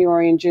during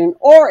January and June,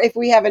 or if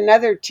we have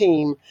another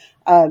team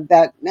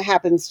that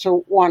happens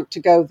to want to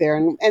go there.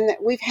 And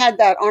we've had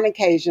that on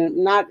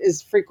occasion, not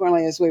as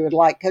frequently as we would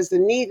like, because the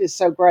need is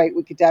so great.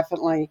 We could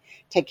definitely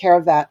take care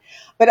of that.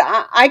 But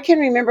I can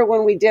remember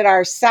when we did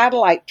our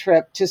satellite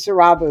trip to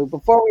Surabu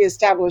before we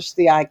established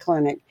the eye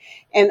clinic.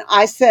 And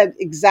I said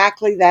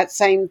exactly that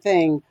same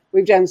thing.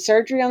 We've done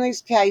surgery on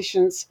these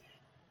patients.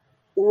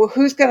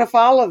 Who's going to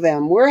follow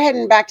them? We're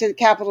heading back to the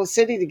capital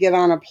city to get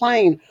on a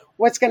plane.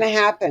 What's going to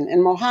happen?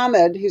 And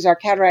Mohammed, who's our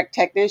cataract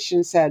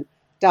technician, said,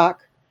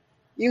 Doc,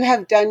 you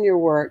have done your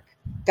work.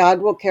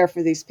 God will care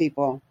for these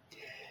people.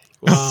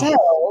 Wow.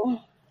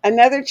 So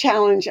another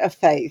challenge of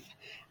faith.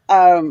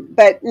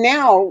 But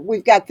now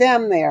we've got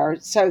them there.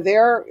 So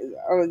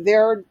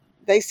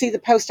they see the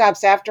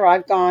post-ops after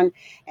I've gone.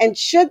 And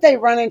should they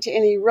run into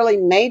any really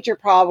major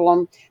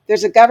problem,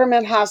 there's a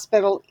government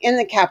hospital in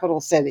the capital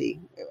city.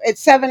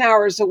 It's 7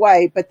 hours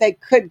away, but they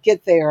could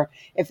get there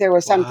if there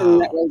was something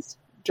that was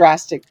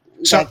drastic.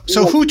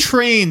 So who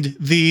trained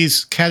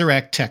these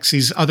cataract techs,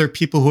 these other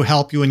people who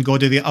help you and go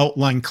to the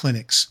outlying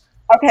clinics?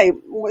 Okay,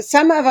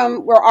 some of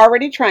them were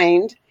already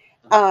trained.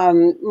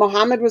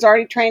 Mohammed was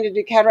already trained to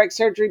do cataract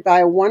surgery by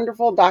a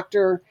wonderful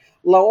Dr.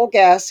 Lowell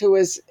Guess, who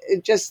was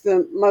just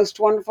the most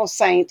wonderful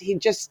saint. He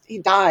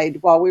died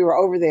while we were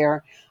over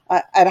there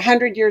at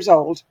 100 years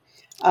old.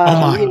 Oh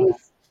my.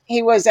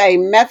 He was a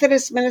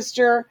Methodist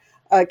minister,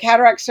 a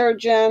cataract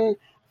surgeon,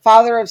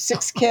 father of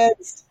 6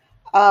 kids,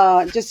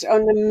 just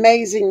an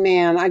amazing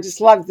man. I just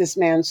loved this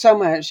man so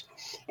much.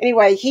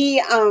 Anyway,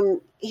 he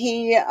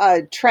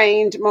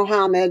trained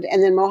Mohammed,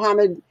 and then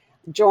Mohammed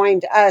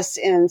joined us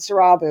in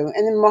Sarabu.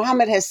 And then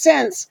Mohammed has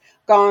since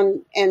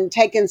gone and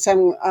taken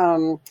some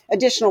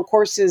additional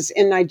courses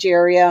in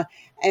Nigeria.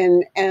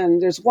 And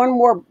there's one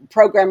more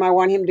program I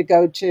want him to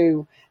go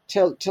to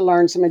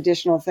learn some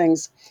additional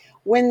things.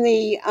 When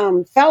the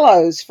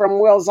fellows from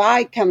Wills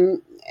Eye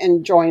come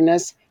and join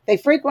us, they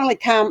frequently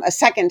come a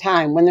second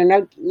time when they're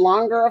no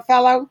longer a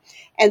fellow.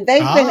 And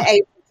they've been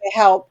able to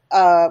help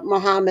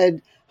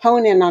Mohammed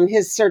hone in on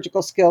his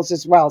surgical skills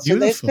as well. So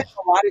they spend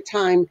a lot of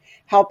time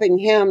helping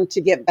him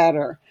to get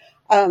better.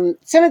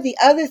 Some of the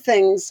other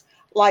things,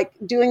 like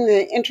doing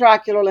the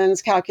intraocular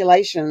lens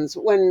calculations,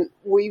 when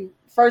we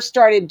first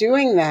started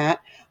doing that,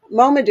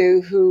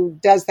 Momodou, who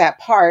does that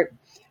part,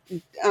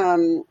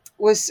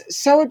 was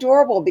so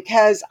adorable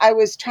because I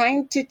was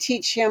trying to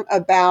teach him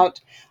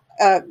about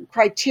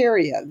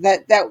criteria,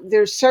 that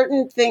there's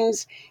certain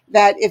things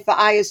that if the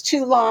eye is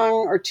too long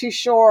or too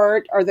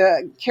short, or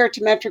the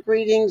keratometric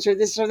readings or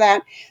this or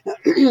that,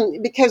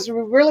 because we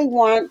really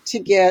want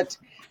to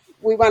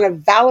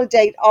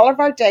validate all of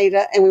our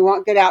data, and we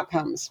want good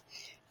outcomes.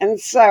 And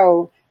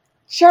so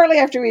shortly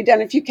after we'd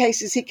done a few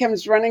cases, he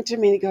comes running to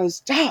me and he goes,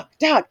 Doc,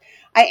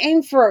 I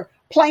aim for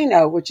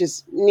plano, which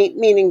is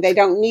meaning they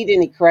don't need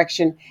any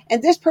correction.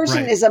 And this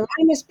person is a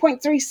minus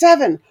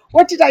 0.37.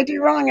 What did I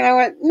do wrong? And I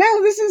went,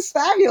 no, this is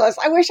fabulous.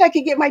 I wish I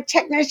could get my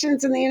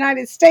technicians in the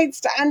United States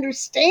to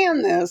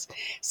understand this.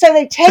 So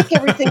they take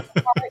everything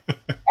apart.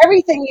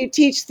 Everything you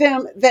teach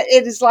them, that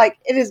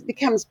it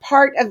becomes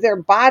part of their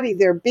body,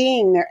 their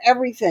being, their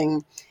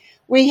everything.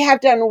 We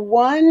have done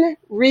one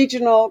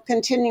regional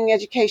continuing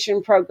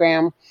education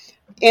program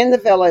in the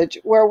village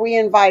where we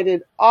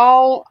invited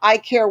all eye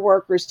care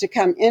workers to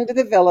come into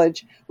the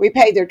village. We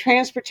paid their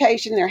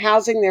transportation, their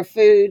housing, their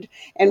food,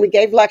 and we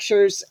gave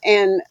lectures,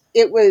 and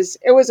it was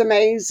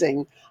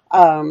amazing.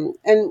 And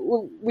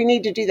we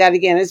need to do that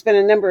again. It's been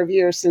a number of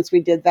years since we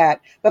did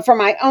that. But for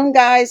my own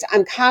guys,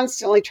 I'm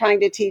constantly trying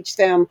to teach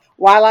them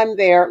while I'm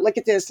there. Look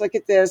at this.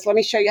 Let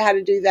me show you how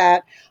to do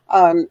that.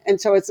 And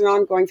so it's an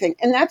ongoing thing.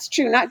 And that's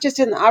true, not just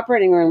in the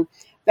operating room.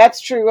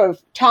 That's true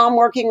of Tom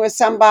working with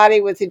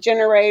somebody with the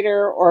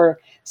generator, or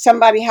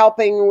somebody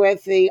helping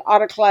with the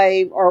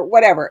autoclave, or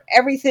whatever.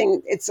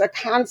 Everything, it's a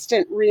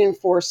constant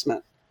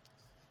reinforcement.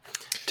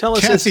 Tell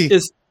us, Kathy,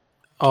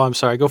 oh, I'm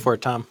sorry. Go for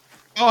it, Tom.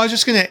 Oh, I was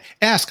just going to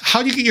ask,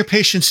 how do you get your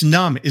patients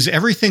numb? Is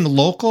everything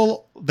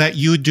local that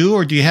you do,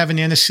 or do you have an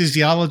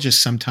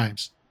anesthesiologist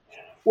sometimes?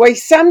 We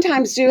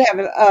sometimes do have,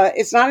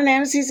 it's not an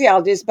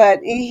anesthesiologist, but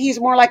he's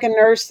more like a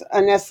nurse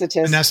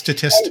anesthetist.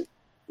 Anesthetist.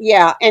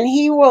 And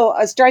he will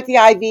start the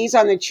IVs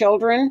on the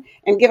children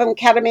and give them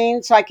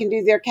ketamine so I can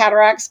do their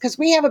cataracts. Because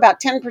we have about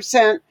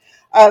 10%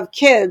 of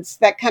kids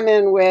that come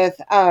in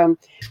with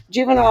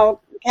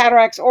juvenile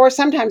cataracts or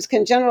sometimes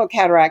congenital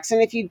cataracts.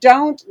 And if you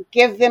don't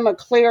give them a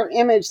clear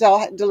image,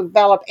 they'll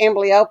develop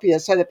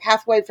amblyopia. So the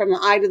pathway from the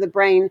eye to the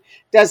brain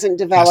doesn't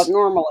develop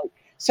normally.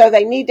 So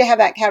they need to have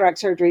that cataract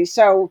surgery.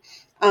 So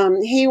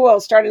he will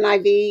start an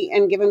IV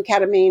and give them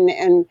ketamine,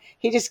 and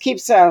he just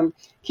keeps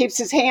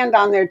his hand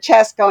on their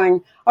chest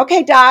going,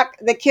 okay, doc,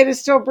 the kid is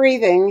still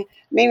breathing.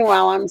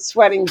 Meanwhile, I'm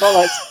sweating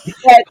bullets.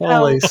 But,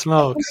 holy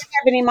smokes. We don't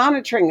have any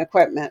monitoring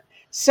equipment.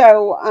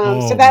 So,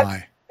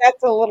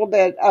 that's a little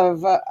bit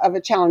of a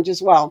challenge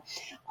as well.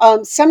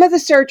 Some of the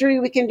surgery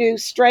we can do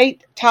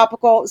straight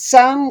topical.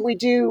 Some we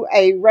do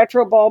a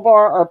retrobulbar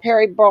or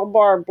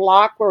peribulbar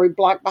block, where we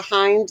block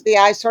behind the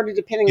eye, sort of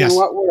depending on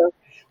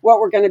what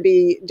we're going to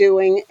be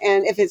doing.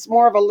 And if it's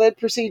more of a lid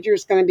procedure,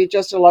 it's going to be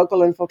just a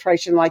local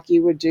infiltration like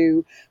you would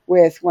do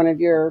with one of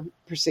your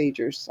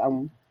procedures.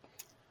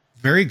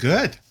 Very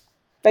good.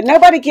 But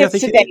nobody gets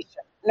sedation.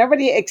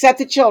 Nobody except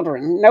the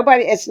children.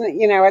 Nobody.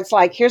 It's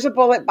like, here's a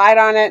bullet, bite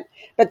on it.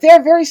 But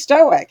they're very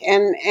stoic,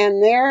 and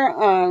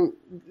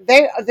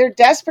they're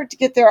desperate to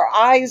get their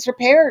eyes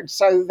repaired.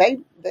 So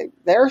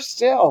they're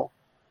still.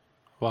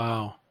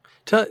 Wow.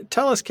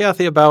 Tell us,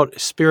 Kathy, about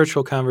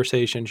spiritual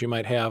conversations you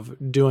might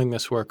have doing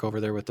this work over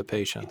there with the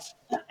patients.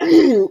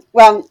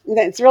 Well,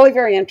 it's really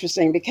very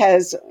interesting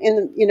because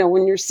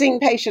when you're seeing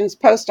patients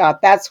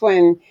post-op, that's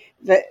when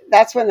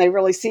they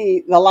really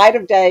see the light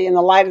of day and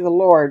the light of the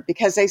Lord,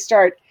 because they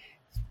start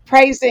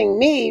praising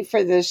me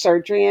for this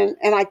surgery, and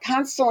I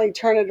constantly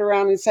turn it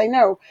around and say,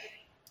 no,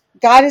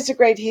 God is a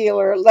great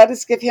healer. Let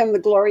us give him the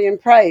glory and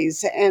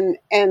praise. And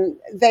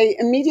they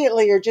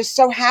immediately are just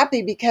so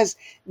happy because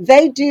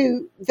they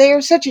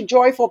are such a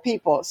joyful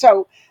people.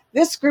 So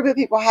this group of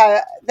people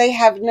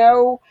have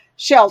no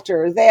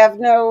shelter. They have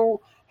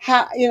no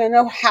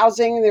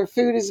housing. Their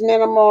food is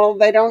minimal.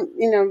 They don't,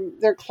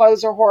 their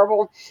clothes are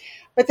horrible.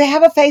 but they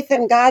have a faith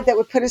in God that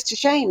would put us to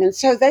shame. And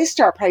so they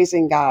start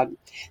praising God.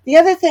 The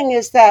other thing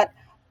is that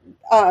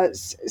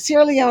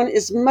Sierra Leone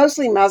is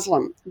mostly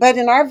Muslim, but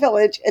in our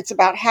village, it's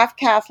about half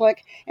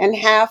Catholic and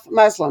half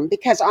Muslim,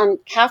 because on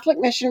Catholic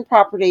mission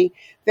property,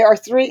 there are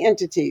three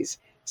entities: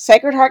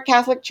 Sacred Heart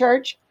Catholic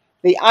Church,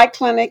 the eye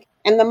clinic,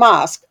 and the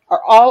mosque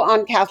are all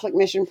on Catholic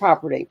mission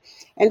property.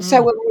 And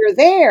so when we're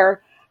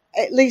there,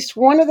 at least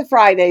one of the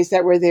Fridays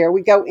that we're there,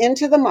 we go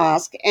into the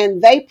mosque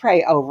and they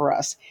pray over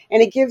us.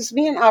 And it gives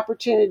me an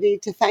opportunity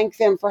to thank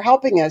them for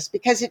helping us,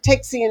 because it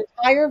takes the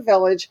entire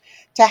village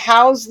to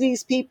house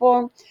these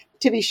people,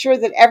 to be sure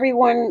that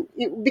everyone,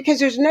 because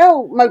there's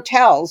no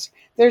motels,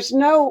 there's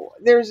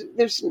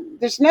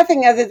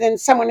nothing other than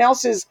someone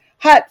else's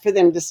hut for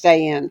them to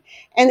stay in.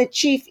 And the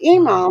chief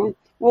imam,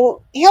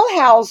 well, he'll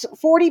house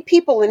 40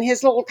 people in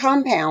his little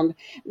compound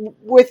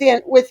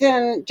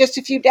within just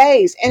a few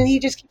days. And he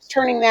just keeps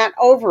turning that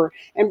over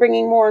and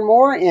bringing more and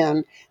more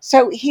in.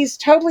 So he's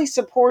totally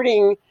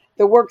supporting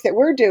the work that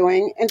we're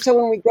doing. And so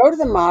when we go to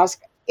the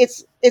mosque,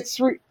 it's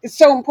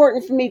so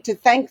important for me to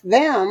thank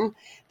them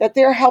that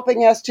they're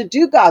helping us to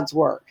do God's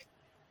work.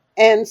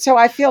 And so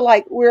I feel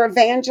like we're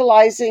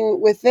evangelizing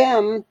with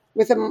them,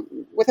 with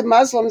the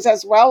Muslims,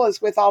 as well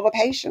as with all the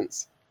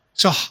patients.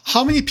 So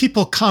how many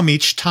people come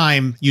each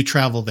time you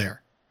travel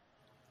there?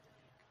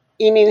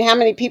 You mean how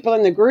many people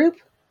in the group?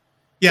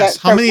 Yes.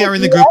 How many are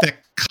in the group that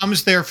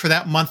comes there for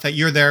that month that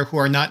you're there who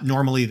are not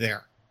normally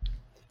there?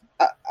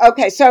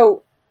 Okay.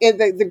 So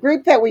the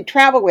group that we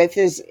travel with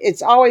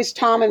it's always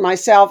Tom and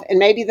myself and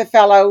maybe the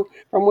fellow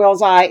from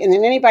Will's Eye, and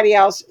then anybody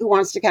else who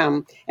wants to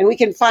come. And we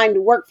can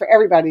find work for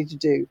everybody to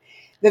do.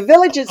 The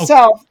village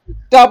itself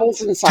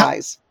doubles in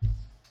size.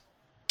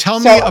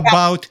 Tell me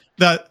about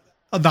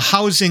the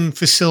housing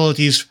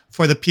facilities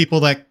for the people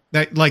that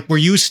like where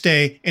you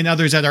stay and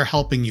others that are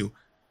helping you.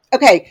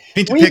 Okay.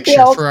 Paint a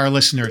picture for our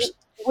listeners.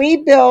 We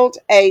built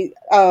a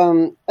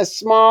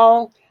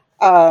small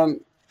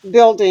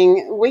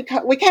building. We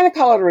kind of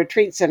call it a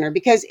retreat center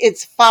because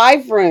it's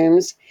 5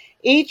 rooms.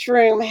 Each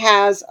room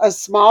has a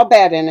small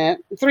bed in it,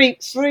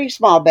 three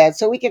small beds,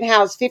 so we can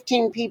house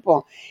 15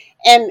 people.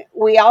 And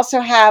we also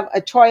have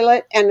a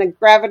toilet and a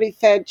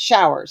gravity-fed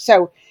shower.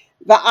 So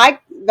our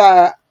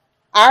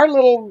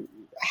little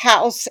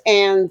house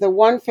and the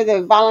one for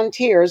the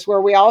volunteers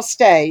where we all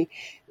stay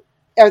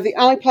are the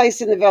only place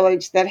in the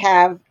village that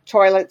have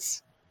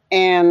toilets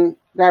and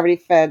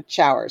gravity-fed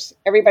showers.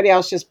 Everybody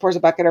else just pours a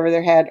bucket over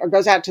their head or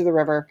goes out to the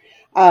river.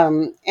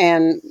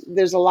 And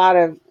there's a lot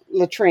of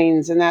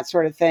latrines and that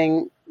sort of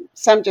thing.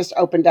 Some just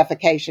open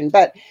defecation,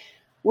 but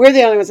we're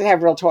the only ones that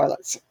have real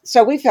toilets.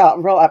 So we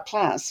felt real up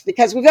class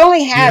because we've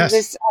only had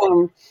this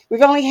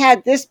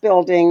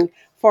building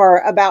for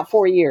about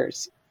 4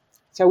 years.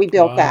 So we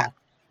built that.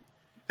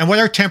 And what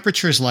are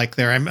temperatures like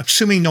there? I'm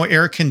assuming no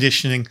air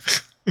conditioning.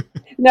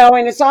 No,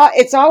 and it's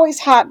always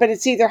hot, but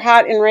it's either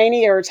hot and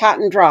rainy or it's hot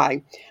and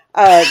dry.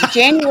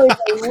 January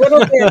is a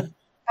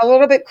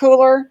little bit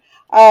cooler.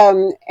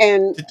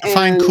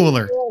 Define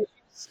cooler.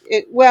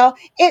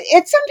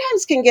 It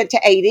sometimes can get to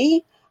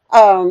 80,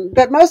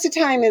 but most of the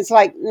time it's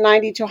like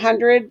 90 to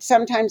 100,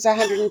 sometimes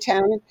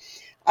 110.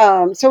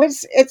 So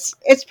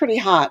it's pretty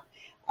hot.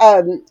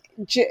 In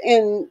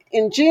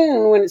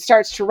June, when it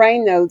starts to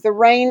rain, though, the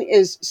rain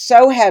is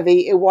so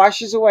heavy, it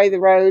washes away the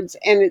roads,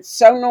 and it's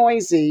so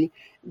noisy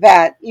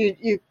that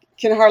you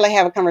can hardly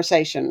have a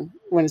conversation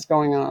when it's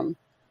going on.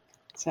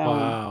 So,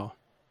 wow.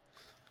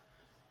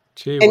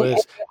 Gee and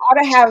whiz. you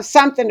ought to have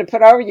something to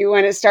put over you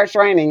when it starts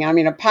raining. I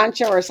mean, a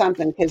poncho or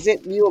something, because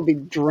you will be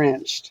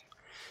drenched.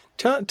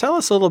 Tell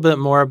us a little bit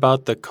more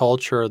about the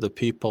culture of the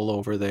people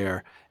over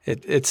there.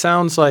 It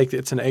sounds like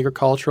it's an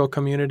agricultural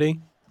community.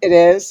 It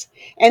is,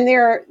 and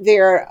they're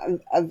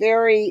a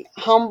very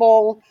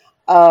humble,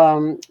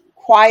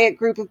 quiet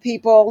group of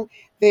people.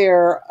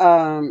 They're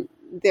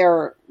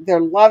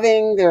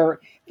loving.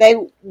 They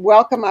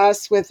welcome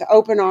us with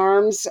open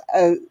arms.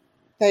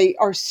 They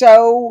are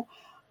so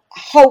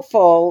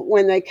hopeful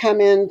when they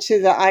come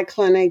into the eye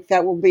clinic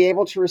that we'll be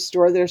able to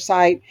restore their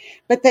sight.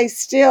 But they've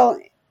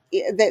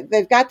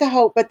got the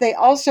hope, but they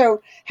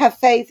also have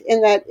faith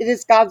in that it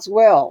is God's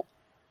will.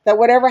 That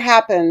whatever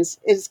happens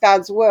is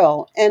God's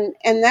will. And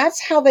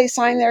that's how they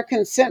sign their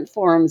consent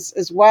forms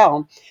as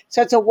well.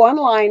 So it's a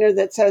one-liner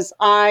that says,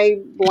 I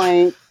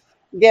blank,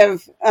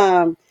 give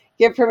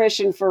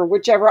permission for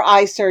whichever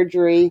eye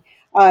surgery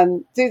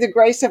through the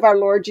grace of our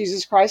Lord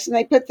Jesus Christ. And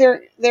they put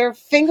their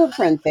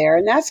fingerprint there.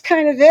 And that's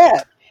kind of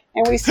it.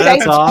 And we say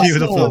That's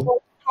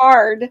beautiful.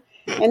 Hard.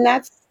 And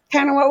that's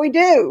kind of what we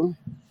do.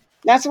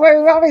 That's the way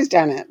we've always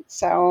done it.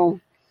 So...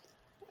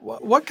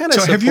 What kind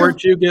of support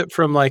do you get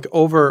from like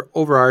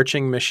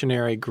overarching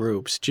missionary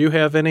groups? Do you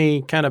have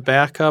any kind of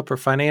backup or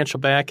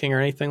financial backing or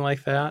anything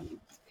like that?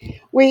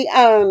 We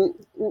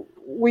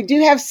we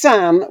do have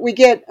some. We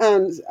get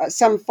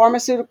some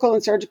pharmaceutical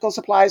and surgical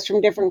supplies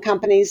from different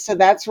companies, so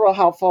that's real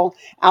helpful.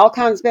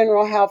 Alcon's been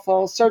real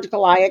helpful.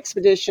 Surgical Eye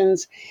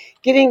Expeditions.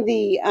 Getting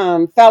the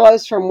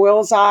fellows from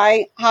Wills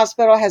Eye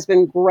Hospital has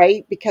been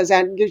great because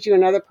that gives you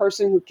another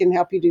person who can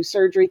help you do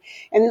surgery.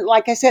 And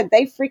like I said,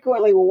 they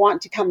frequently will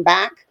want to come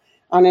back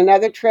on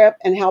another trip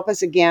and help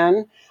us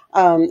again.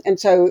 And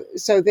so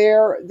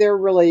they're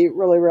really,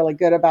 really, really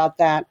good about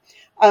that.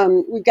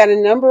 We've got a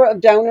number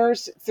of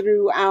donors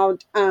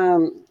throughout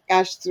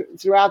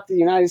throughout the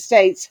United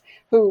States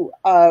who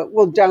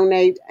will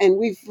donate, and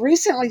we've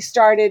recently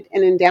started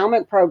an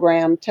endowment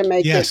program to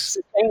make it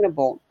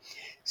sustainable.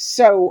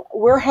 So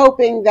we're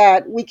hoping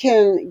that we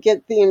can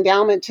get the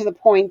endowment to the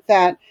point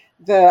that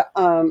the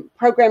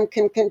program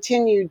can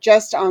continue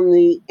just on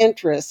the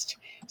interest,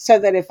 so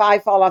that if I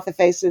fall off the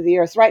face of the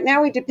earth, right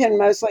now we depend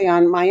mostly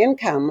on my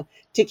income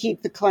to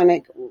keep the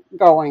clinic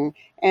going.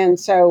 And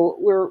so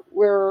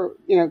we're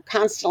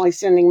constantly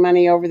sending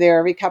money over there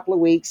every couple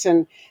of weeks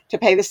and to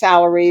pay the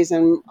salaries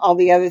and all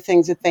the other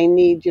things that they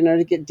need,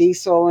 to get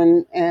diesel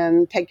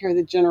and take care of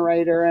the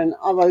generator and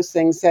all those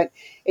things that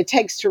it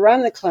takes to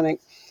run the clinic.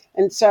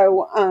 And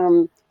so,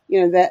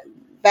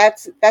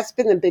 that's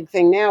been the big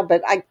thing now.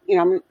 But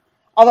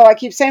although I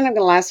keep saying I'm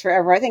going to last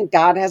forever, I think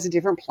God has a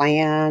different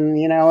plan.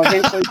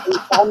 Eventually He'll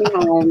call me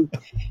home,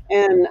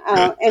 and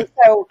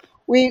so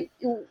we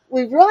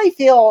really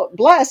feel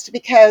blessed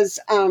because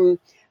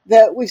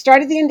we've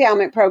started the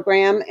endowment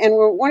program, and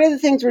one of the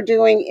things we're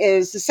doing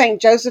is the St.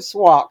 Joseph's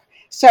Walk.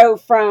 So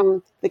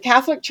from the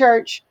Catholic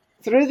Church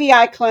through the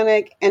eye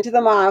clinic and to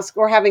the mosque,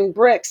 we're having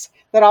bricks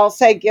that all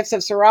say Gifts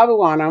of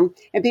Sarabu on them,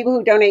 and people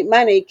who donate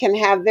money can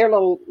have their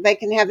little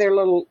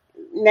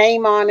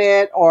name on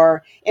it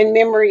or in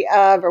memory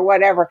of or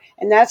whatever.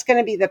 And that's going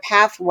to be the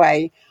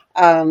pathway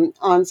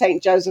on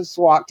St. Joseph's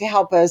Walk to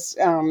help us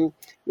in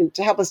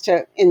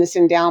this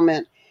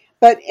endowment.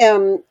 But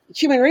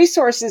human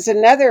resources,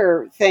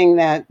 another thing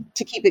that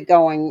to keep it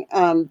going,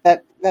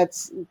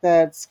 that's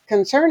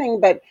concerning.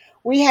 But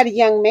we had a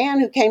young man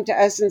who came to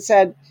us and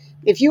said,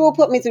 if you will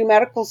put me through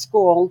medical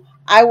school,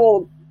 I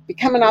will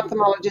become an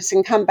ophthalmologist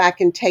and come back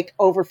and take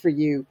over for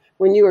you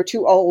when you are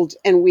too old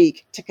and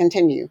weak to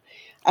continue.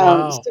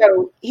 Wow.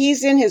 So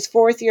he's in his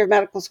 4th year of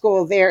medical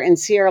school there in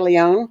Sierra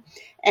Leone,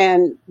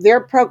 and their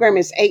program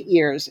is 8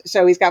 years.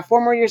 So he's got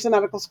 4 more years of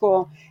medical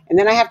school, and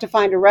then I have to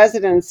find a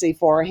residency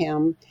for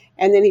him.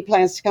 And then he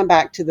plans to come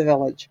back to the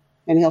village,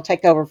 and he'll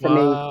take over for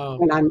me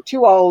when I'm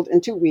too old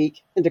and too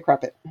weak and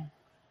decrepit.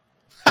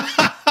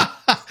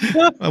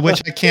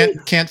 Which I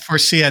can't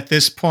foresee at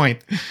this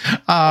point.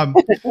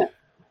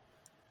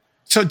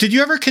 So did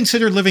you ever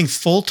consider living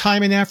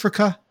full-time in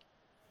Africa?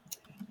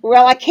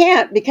 Well, I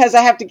can't because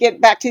I have to get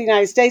back to the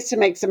United States to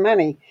make some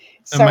money.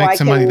 So I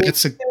can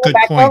That's a good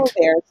back point. over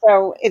there.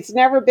 So it's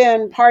never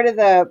been part of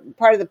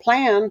the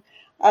plan.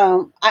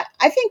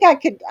 I think I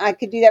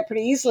could do that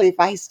pretty easily if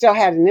I still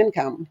had an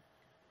income.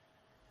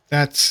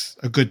 That's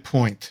a good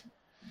point.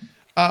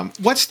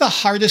 What's the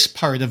hardest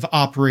part of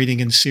operating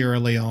in Sierra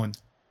Leone?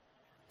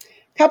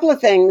 A couple of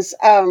things.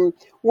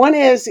 One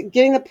is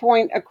getting the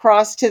point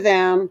across to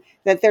them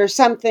that there are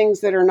some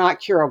things that are not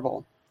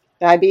curable.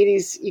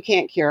 Diabetes, you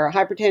can't cure.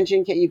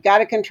 Hypertension, you've got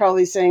to control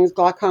these things.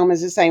 Glaucoma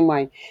is the same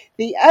way.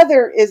 The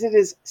other is it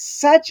is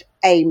such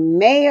a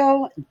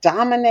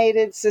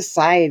male-dominated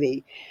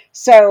society.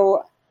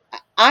 So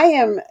I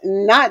am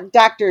not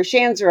Dr.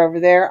 Shanzer over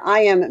there. I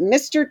am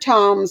Mr.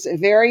 Tom's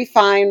very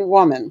fine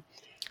woman.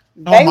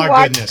 Oh,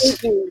 my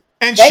goodness.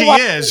 And she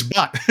is,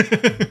 but.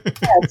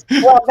 Yes.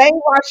 Well, they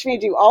watched me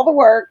do all the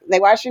work. They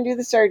watched me do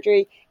the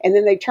surgery, and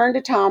then they turned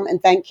to Tom and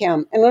thanked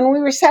him. And when we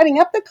were setting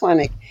up the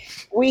clinic,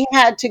 we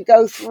had to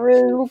go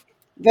through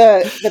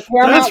the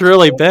Paramount. That's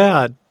really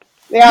bad.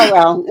 Yeah,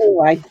 well,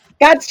 anyway,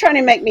 God's trying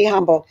to make me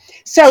humble.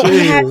 So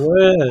we had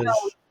to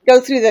go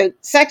through the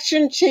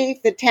section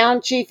chief, the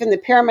town chief, and the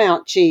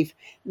Paramount chief.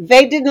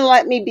 They didn't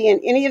let me be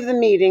in any of the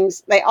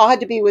meetings. They all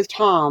had to be with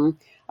Tom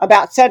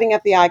about setting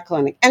up the eye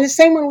clinic. And the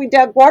same when we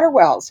dug water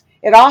wells.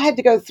 It all had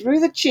to go through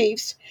the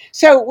chiefs.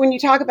 So when you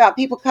talk about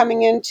people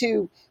coming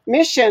into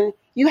mission,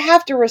 you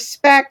have to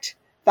respect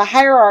the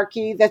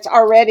hierarchy that's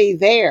already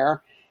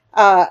there.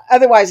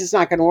 Otherwise, it's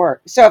not going to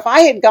work. So if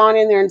I had gone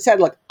in there and said,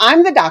 look,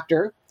 I'm the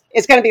doctor,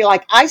 it's going to be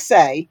like I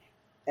say,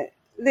 it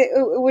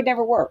would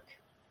never work.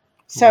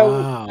 So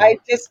I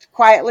just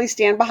quietly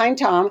stand behind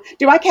Tom,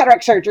 do my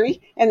cataract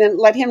surgery, and then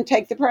let him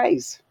take the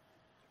praise.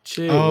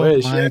 Gee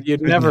whiz,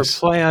 you'd never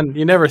plan,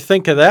 you never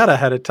think of that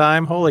ahead of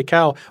time. Holy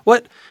cow.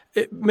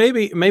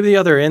 Maybe the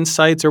other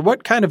insights or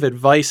what kind of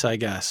advice, I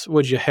guess,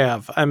 would you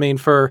have? I mean,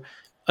 for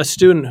a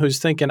student who's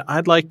thinking,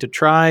 I'd like to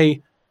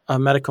try a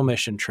medical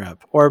mission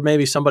trip, or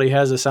maybe somebody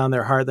has this on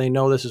their heart, they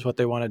know this is what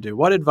they want to do.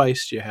 What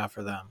advice do you have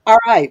for them? All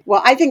right.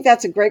 Well, I think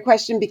that's a great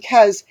question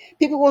because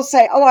people will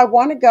say, oh, I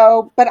want to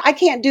go, but I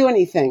can't do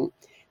anything.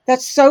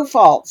 That's so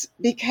false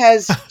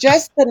because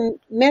just the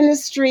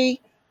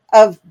ministry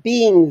of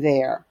being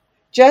there,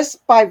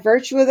 just by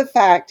virtue of the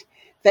fact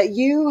that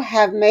you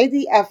have made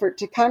the effort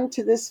to come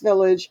to this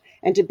village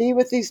and to be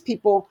with these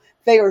people.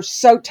 They are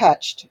so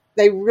touched.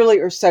 They really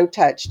are so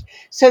touched.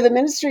 So the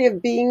ministry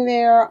of being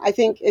there, I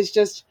think, is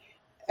just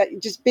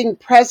being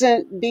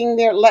present, being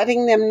there,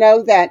 letting them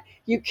know that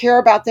you care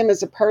about them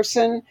as a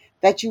person,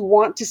 that you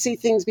want to see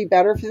things be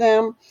better for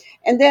them.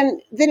 And then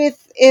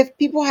if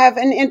people have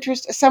an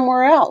interest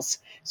somewhere else,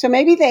 so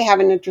maybe they have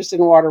an interest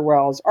in water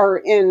wells or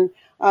in,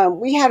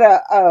 we had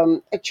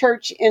a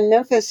church in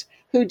Memphis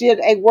who did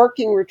a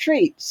working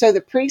retreat. So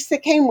the priests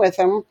that came with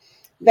them,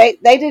 they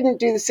didn't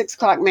do the 6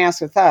 o'clock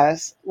mass with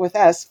us.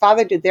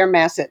 Father did their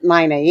mass at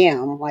 9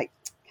 a.m. Like,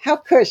 how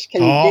cush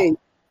can you be?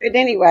 But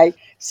anyway,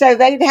 so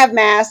they'd have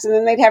mass and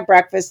then they'd have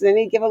breakfast and then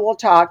he'd give a little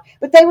talk.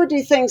 But they would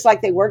do things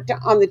like they worked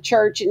on the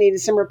church and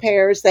needed some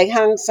repairs. They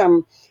hung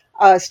some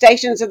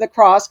stations of the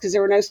cross because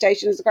there were no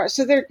stations of the cross.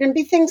 So there can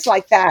be things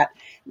like that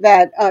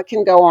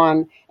can go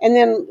on. And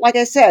then, like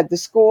I said, the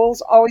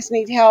schools always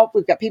need help.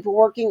 We've got people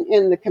working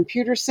in the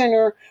computer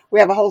center. We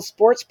have a whole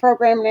sports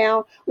program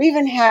now. We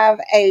even have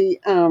a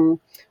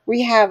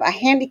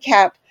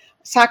handicap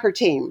soccer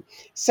team.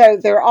 So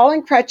they're all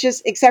in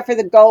crutches except for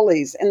the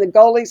goalies, and the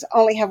goalies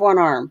only have one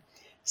arm.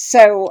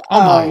 So,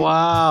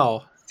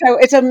 wow. So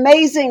it's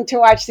amazing to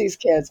watch these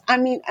kids. I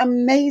mean,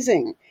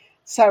 amazing.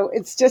 So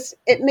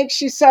it makes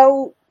you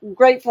so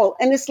grateful,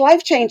 and it's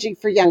life-changing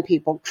for young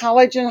people.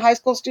 College and high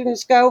school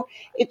students go,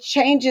 it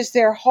changes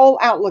their whole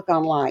outlook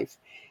on life.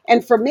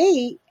 And for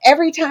me,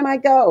 every time I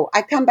go,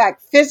 I come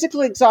back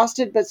physically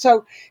exhausted, but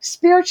so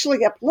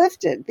spiritually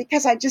uplifted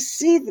because I just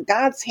see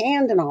God's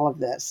hand in all of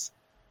this.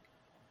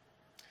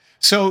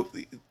 So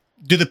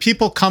do the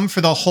people come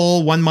for the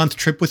whole 1 month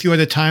trip with you at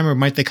a time, or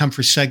might they come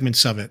for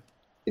segments of it?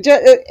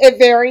 It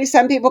varies.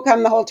 Some people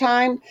come the whole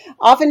time.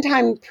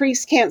 Oftentimes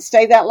priests can't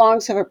stay that long.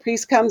 So if a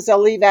priest comes, they'll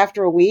leave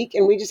after a week.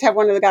 And we just have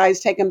one of the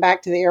guys take them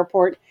back to the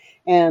airport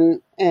and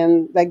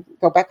they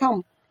go back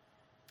home.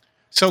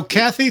 So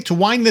Kathy, to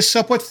wind this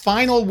up, what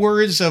final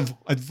words of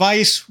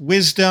advice,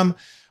 wisdom,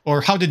 or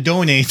how to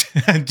donate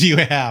do you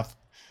have?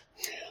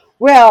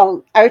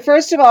 Well, I would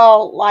first of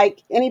all,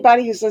 like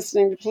anybody who's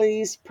listening, to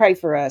please pray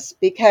for us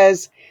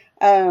because,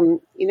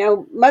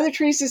 Mother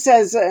Teresa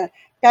says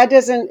God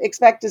doesn't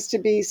expect us to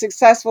be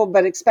successful,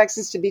 but expects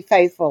us to be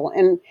faithful.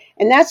 And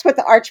that's what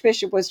the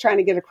Archbishop was trying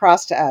to get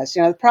across to us.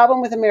 The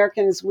problem with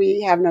Americans,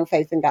 we have no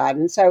faith in God.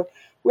 And so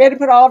we had to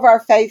put all of our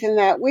faith in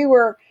that. We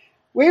were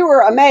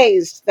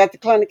amazed that the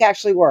clinic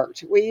actually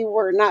worked. We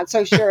were not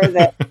so sure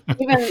that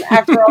even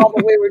after all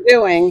that we were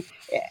doing,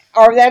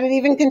 or that it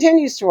even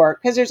continues to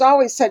work, because there's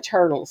always such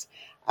hurdles.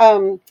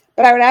 But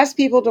I would ask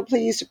people to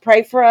please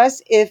pray for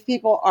us. If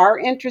people are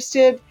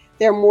interested,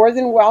 they're more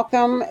than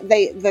welcome.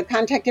 The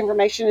contact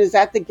information is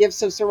at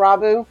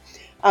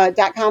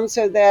thegiftsofsarabu.com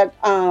so that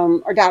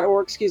or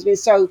 .org,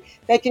 so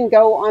they can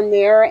go on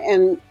there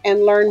and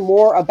learn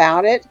more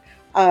about it.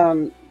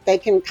 They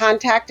can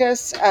contact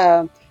us.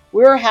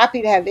 We're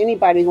happy to have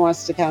anybody who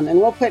wants to come, and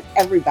we'll put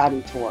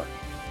everybody to work.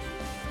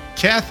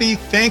 Kathy,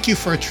 thank you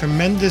for a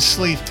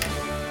tremendously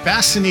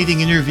fascinating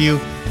interview,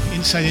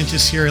 insight into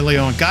Sierra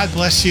Leone. God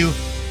bless you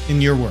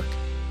in your work.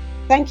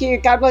 Thank you.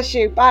 God bless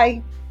you.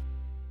 Bye.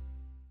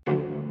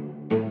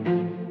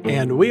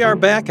 And we are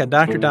back at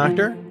Dr.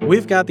 Doctor.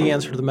 We've got the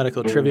answer to the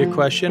medical trivia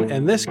question,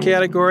 and this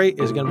category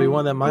is going to be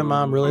one that my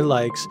mom really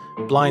likes,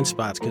 blind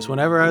spots, because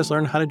whenever I was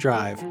learning how to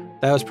drive,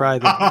 that was probably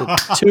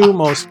the two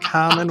most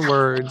common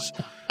words.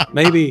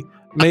 Maybe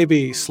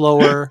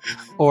slower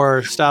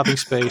or stopping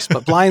space,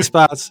 but blind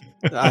spots,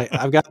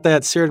 I've got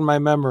that seared in my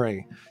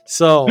memory.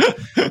 So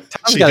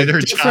Tom's got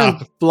a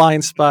different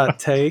blind spot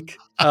take.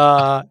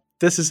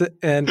 This is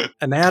an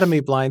anatomy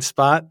blind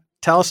spot.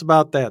 Tell us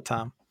about that,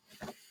 Tom.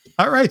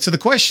 All right. So the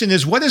question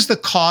is, what is the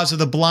cause of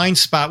the blind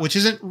spot, which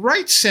isn't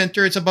right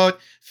center? It's about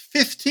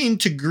 15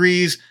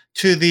 degrees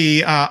to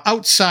the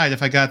outside,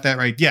 if I got that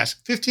right. Yes,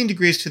 15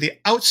 degrees to the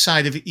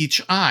outside of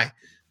each eye.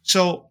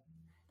 So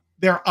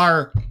there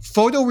are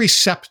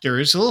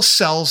photoreceptors, little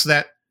cells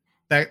that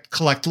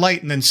collect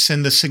light and then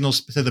send the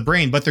signals to the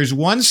brain. But there's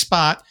one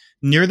spot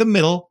near the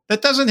middle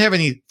that doesn't have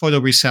any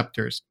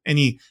photoreceptors,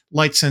 any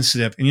light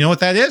sensitive. And you know what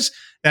that is?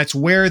 That's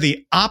where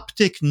the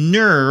optic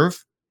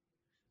nerve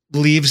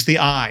leaves the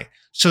eye.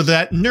 So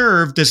that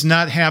nerve does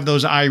not have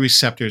those eye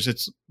receptors.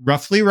 It's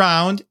roughly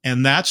round,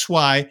 and that's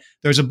why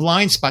there's a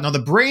blind spot. Now, the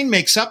brain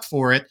makes up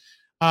for it,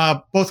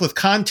 both with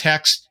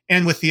context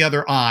and with the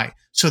other eye,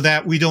 so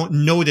that we don't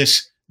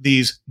notice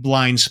these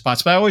blind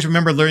spots. But I always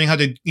remember learning how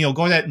to,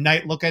 go at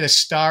night, look at a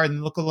star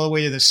and look a little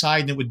way to the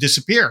side, and it would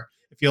disappear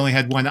if you only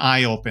had one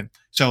eye open.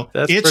 So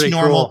it's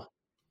normal. Cool.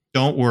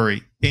 Don't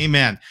worry.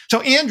 Amen.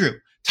 So Andrew,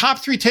 top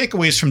 3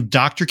 takeaways from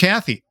Dr.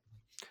 Kathy.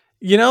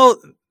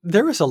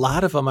 There was a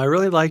lot of them. I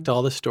really liked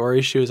all the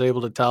stories she was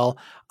able to tell.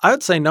 I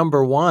would say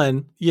number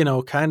one,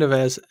 kind of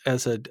as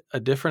a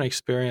different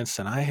experience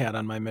than I had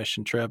on my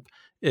mission trip,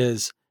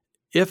 is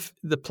if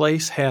the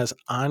place has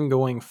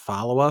ongoing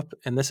follow-up,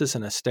 and this is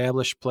an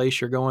established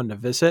place you're going to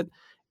visit,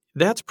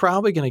 that's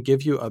probably going to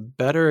give you a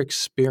better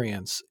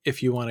experience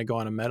if you want to go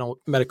on a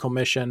medical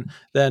mission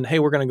than, hey,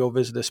 we're going to go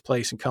visit this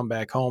place and come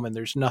back home and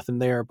there's nothing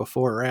there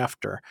before or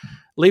after.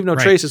 Leave no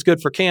trace is good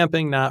for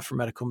camping, not for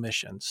medical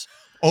missions.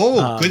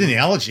 Oh, good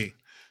analogy.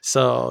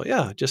 So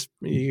yeah, just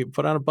you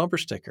put on a bumper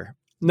sticker.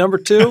 Number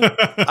 2,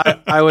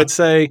 I would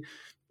say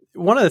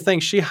one of the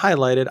things she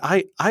highlighted,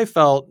 I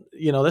felt,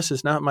 this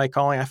is not my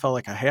calling. I felt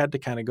like I had to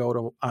kind of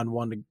go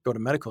to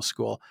medical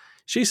school.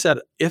 She said,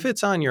 if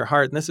it's on your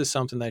heart and this is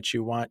something that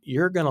you want,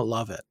 you're going to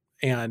love it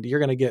and you're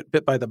going to get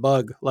bit by the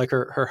bug like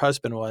her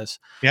husband was.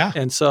 Yeah.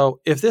 And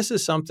so if this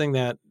is something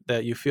that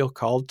you feel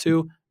called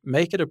to,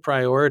 make it a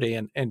priority.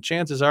 And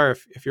chances are,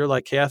 if you're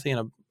like Kathy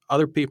and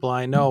other people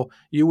I know,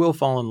 you will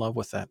fall in love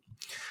with that.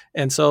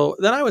 And so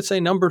then I would say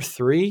number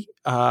 3,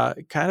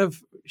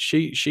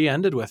 she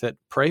ended with it,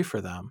 pray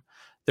for them.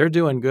 They're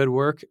doing good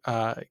work.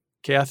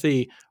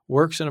 Kathy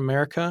works in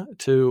America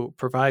to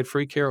provide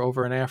free care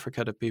over in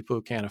Africa to people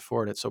who can't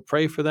afford it. So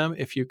pray for them.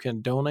 If you can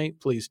donate,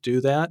 please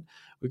do that.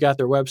 We got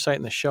their website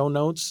in the show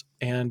notes,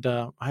 and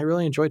I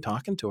really enjoyed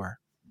talking to her.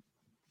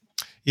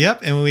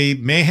 Yep. And we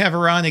may have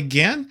her on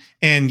again.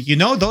 And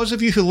those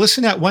of you who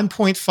listen at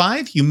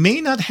 1.5, you may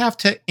not have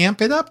to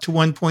amp it up to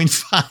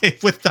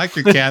 1.5 with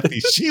Dr. Kathy.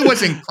 She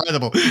was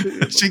incredible.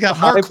 She got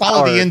more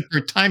quality in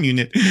per time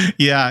unit.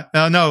 Yeah.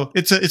 No,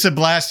 it's a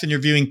blast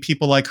interviewing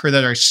people like her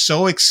that are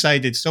so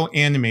excited, so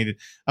animated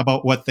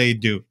about what they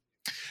do.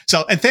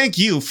 So, and thank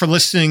you for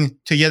listening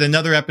to yet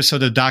another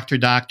episode of Dr.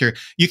 Doctor.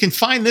 You can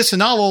find this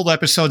and all old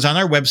episodes on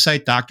our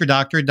website,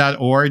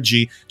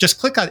 drdoctor.org. Just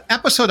click on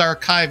episode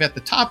archive at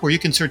the top where you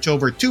can search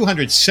over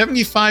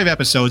 275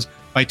 episodes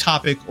by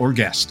topic or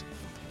guest.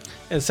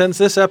 And since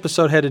this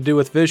episode had to do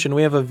with vision,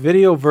 we have a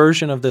video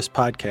version of this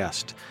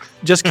podcast.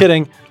 Just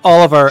kidding.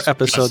 All of our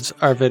episodes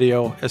are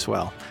video as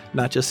well,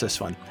 not just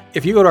this one.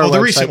 If you go to our website,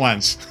 the recent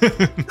ones.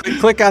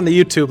 click on the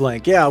YouTube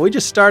link. Yeah, we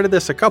just started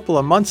this a couple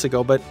of months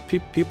ago, but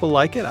people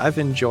like it. I've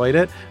enjoyed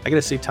it. I get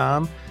to see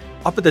Tom.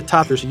 Up at the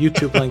top, there's a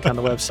YouTube link on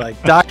the website,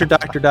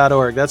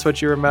 drdoctor.org. That's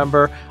what you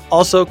remember.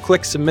 Also,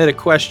 click submit a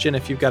question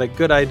if you've got a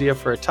good idea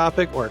for a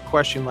topic or a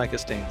question like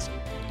us to answer.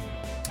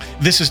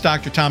 This is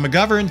Dr. Tom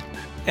McGovern.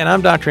 And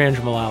I'm Dr.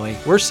 Andrew Mullally.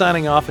 We're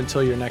signing off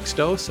until your next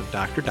dose of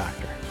Dr.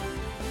 Doctor.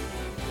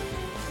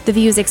 The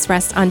views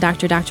expressed on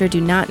Dr. Doctor do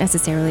not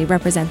necessarily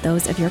represent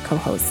those of your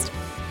co-host.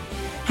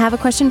 Have a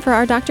question for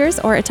our doctors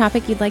or a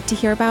topic you'd like to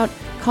hear about?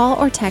 Call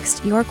or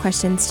text your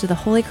questions to the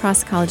Holy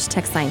Cross College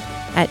text line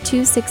at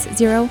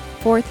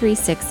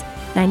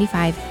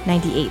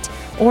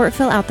 260-436-9598 or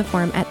fill out the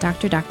form at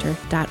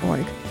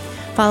drdoctor.org.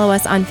 Follow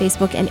us on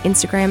Facebook and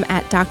Instagram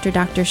at Dr.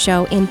 Doctor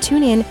Show and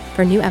tune in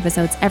for new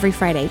episodes every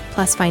Friday.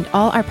 Plus, find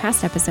all our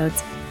past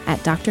episodes at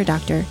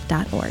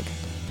drdoctor.org.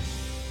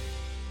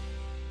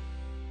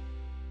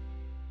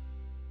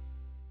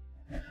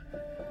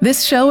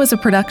 This show is a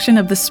production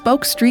of the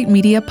Spoke Street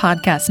Media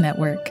Podcast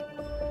Network.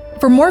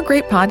 For more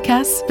great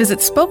podcasts, visit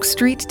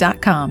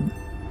spokestreet.com.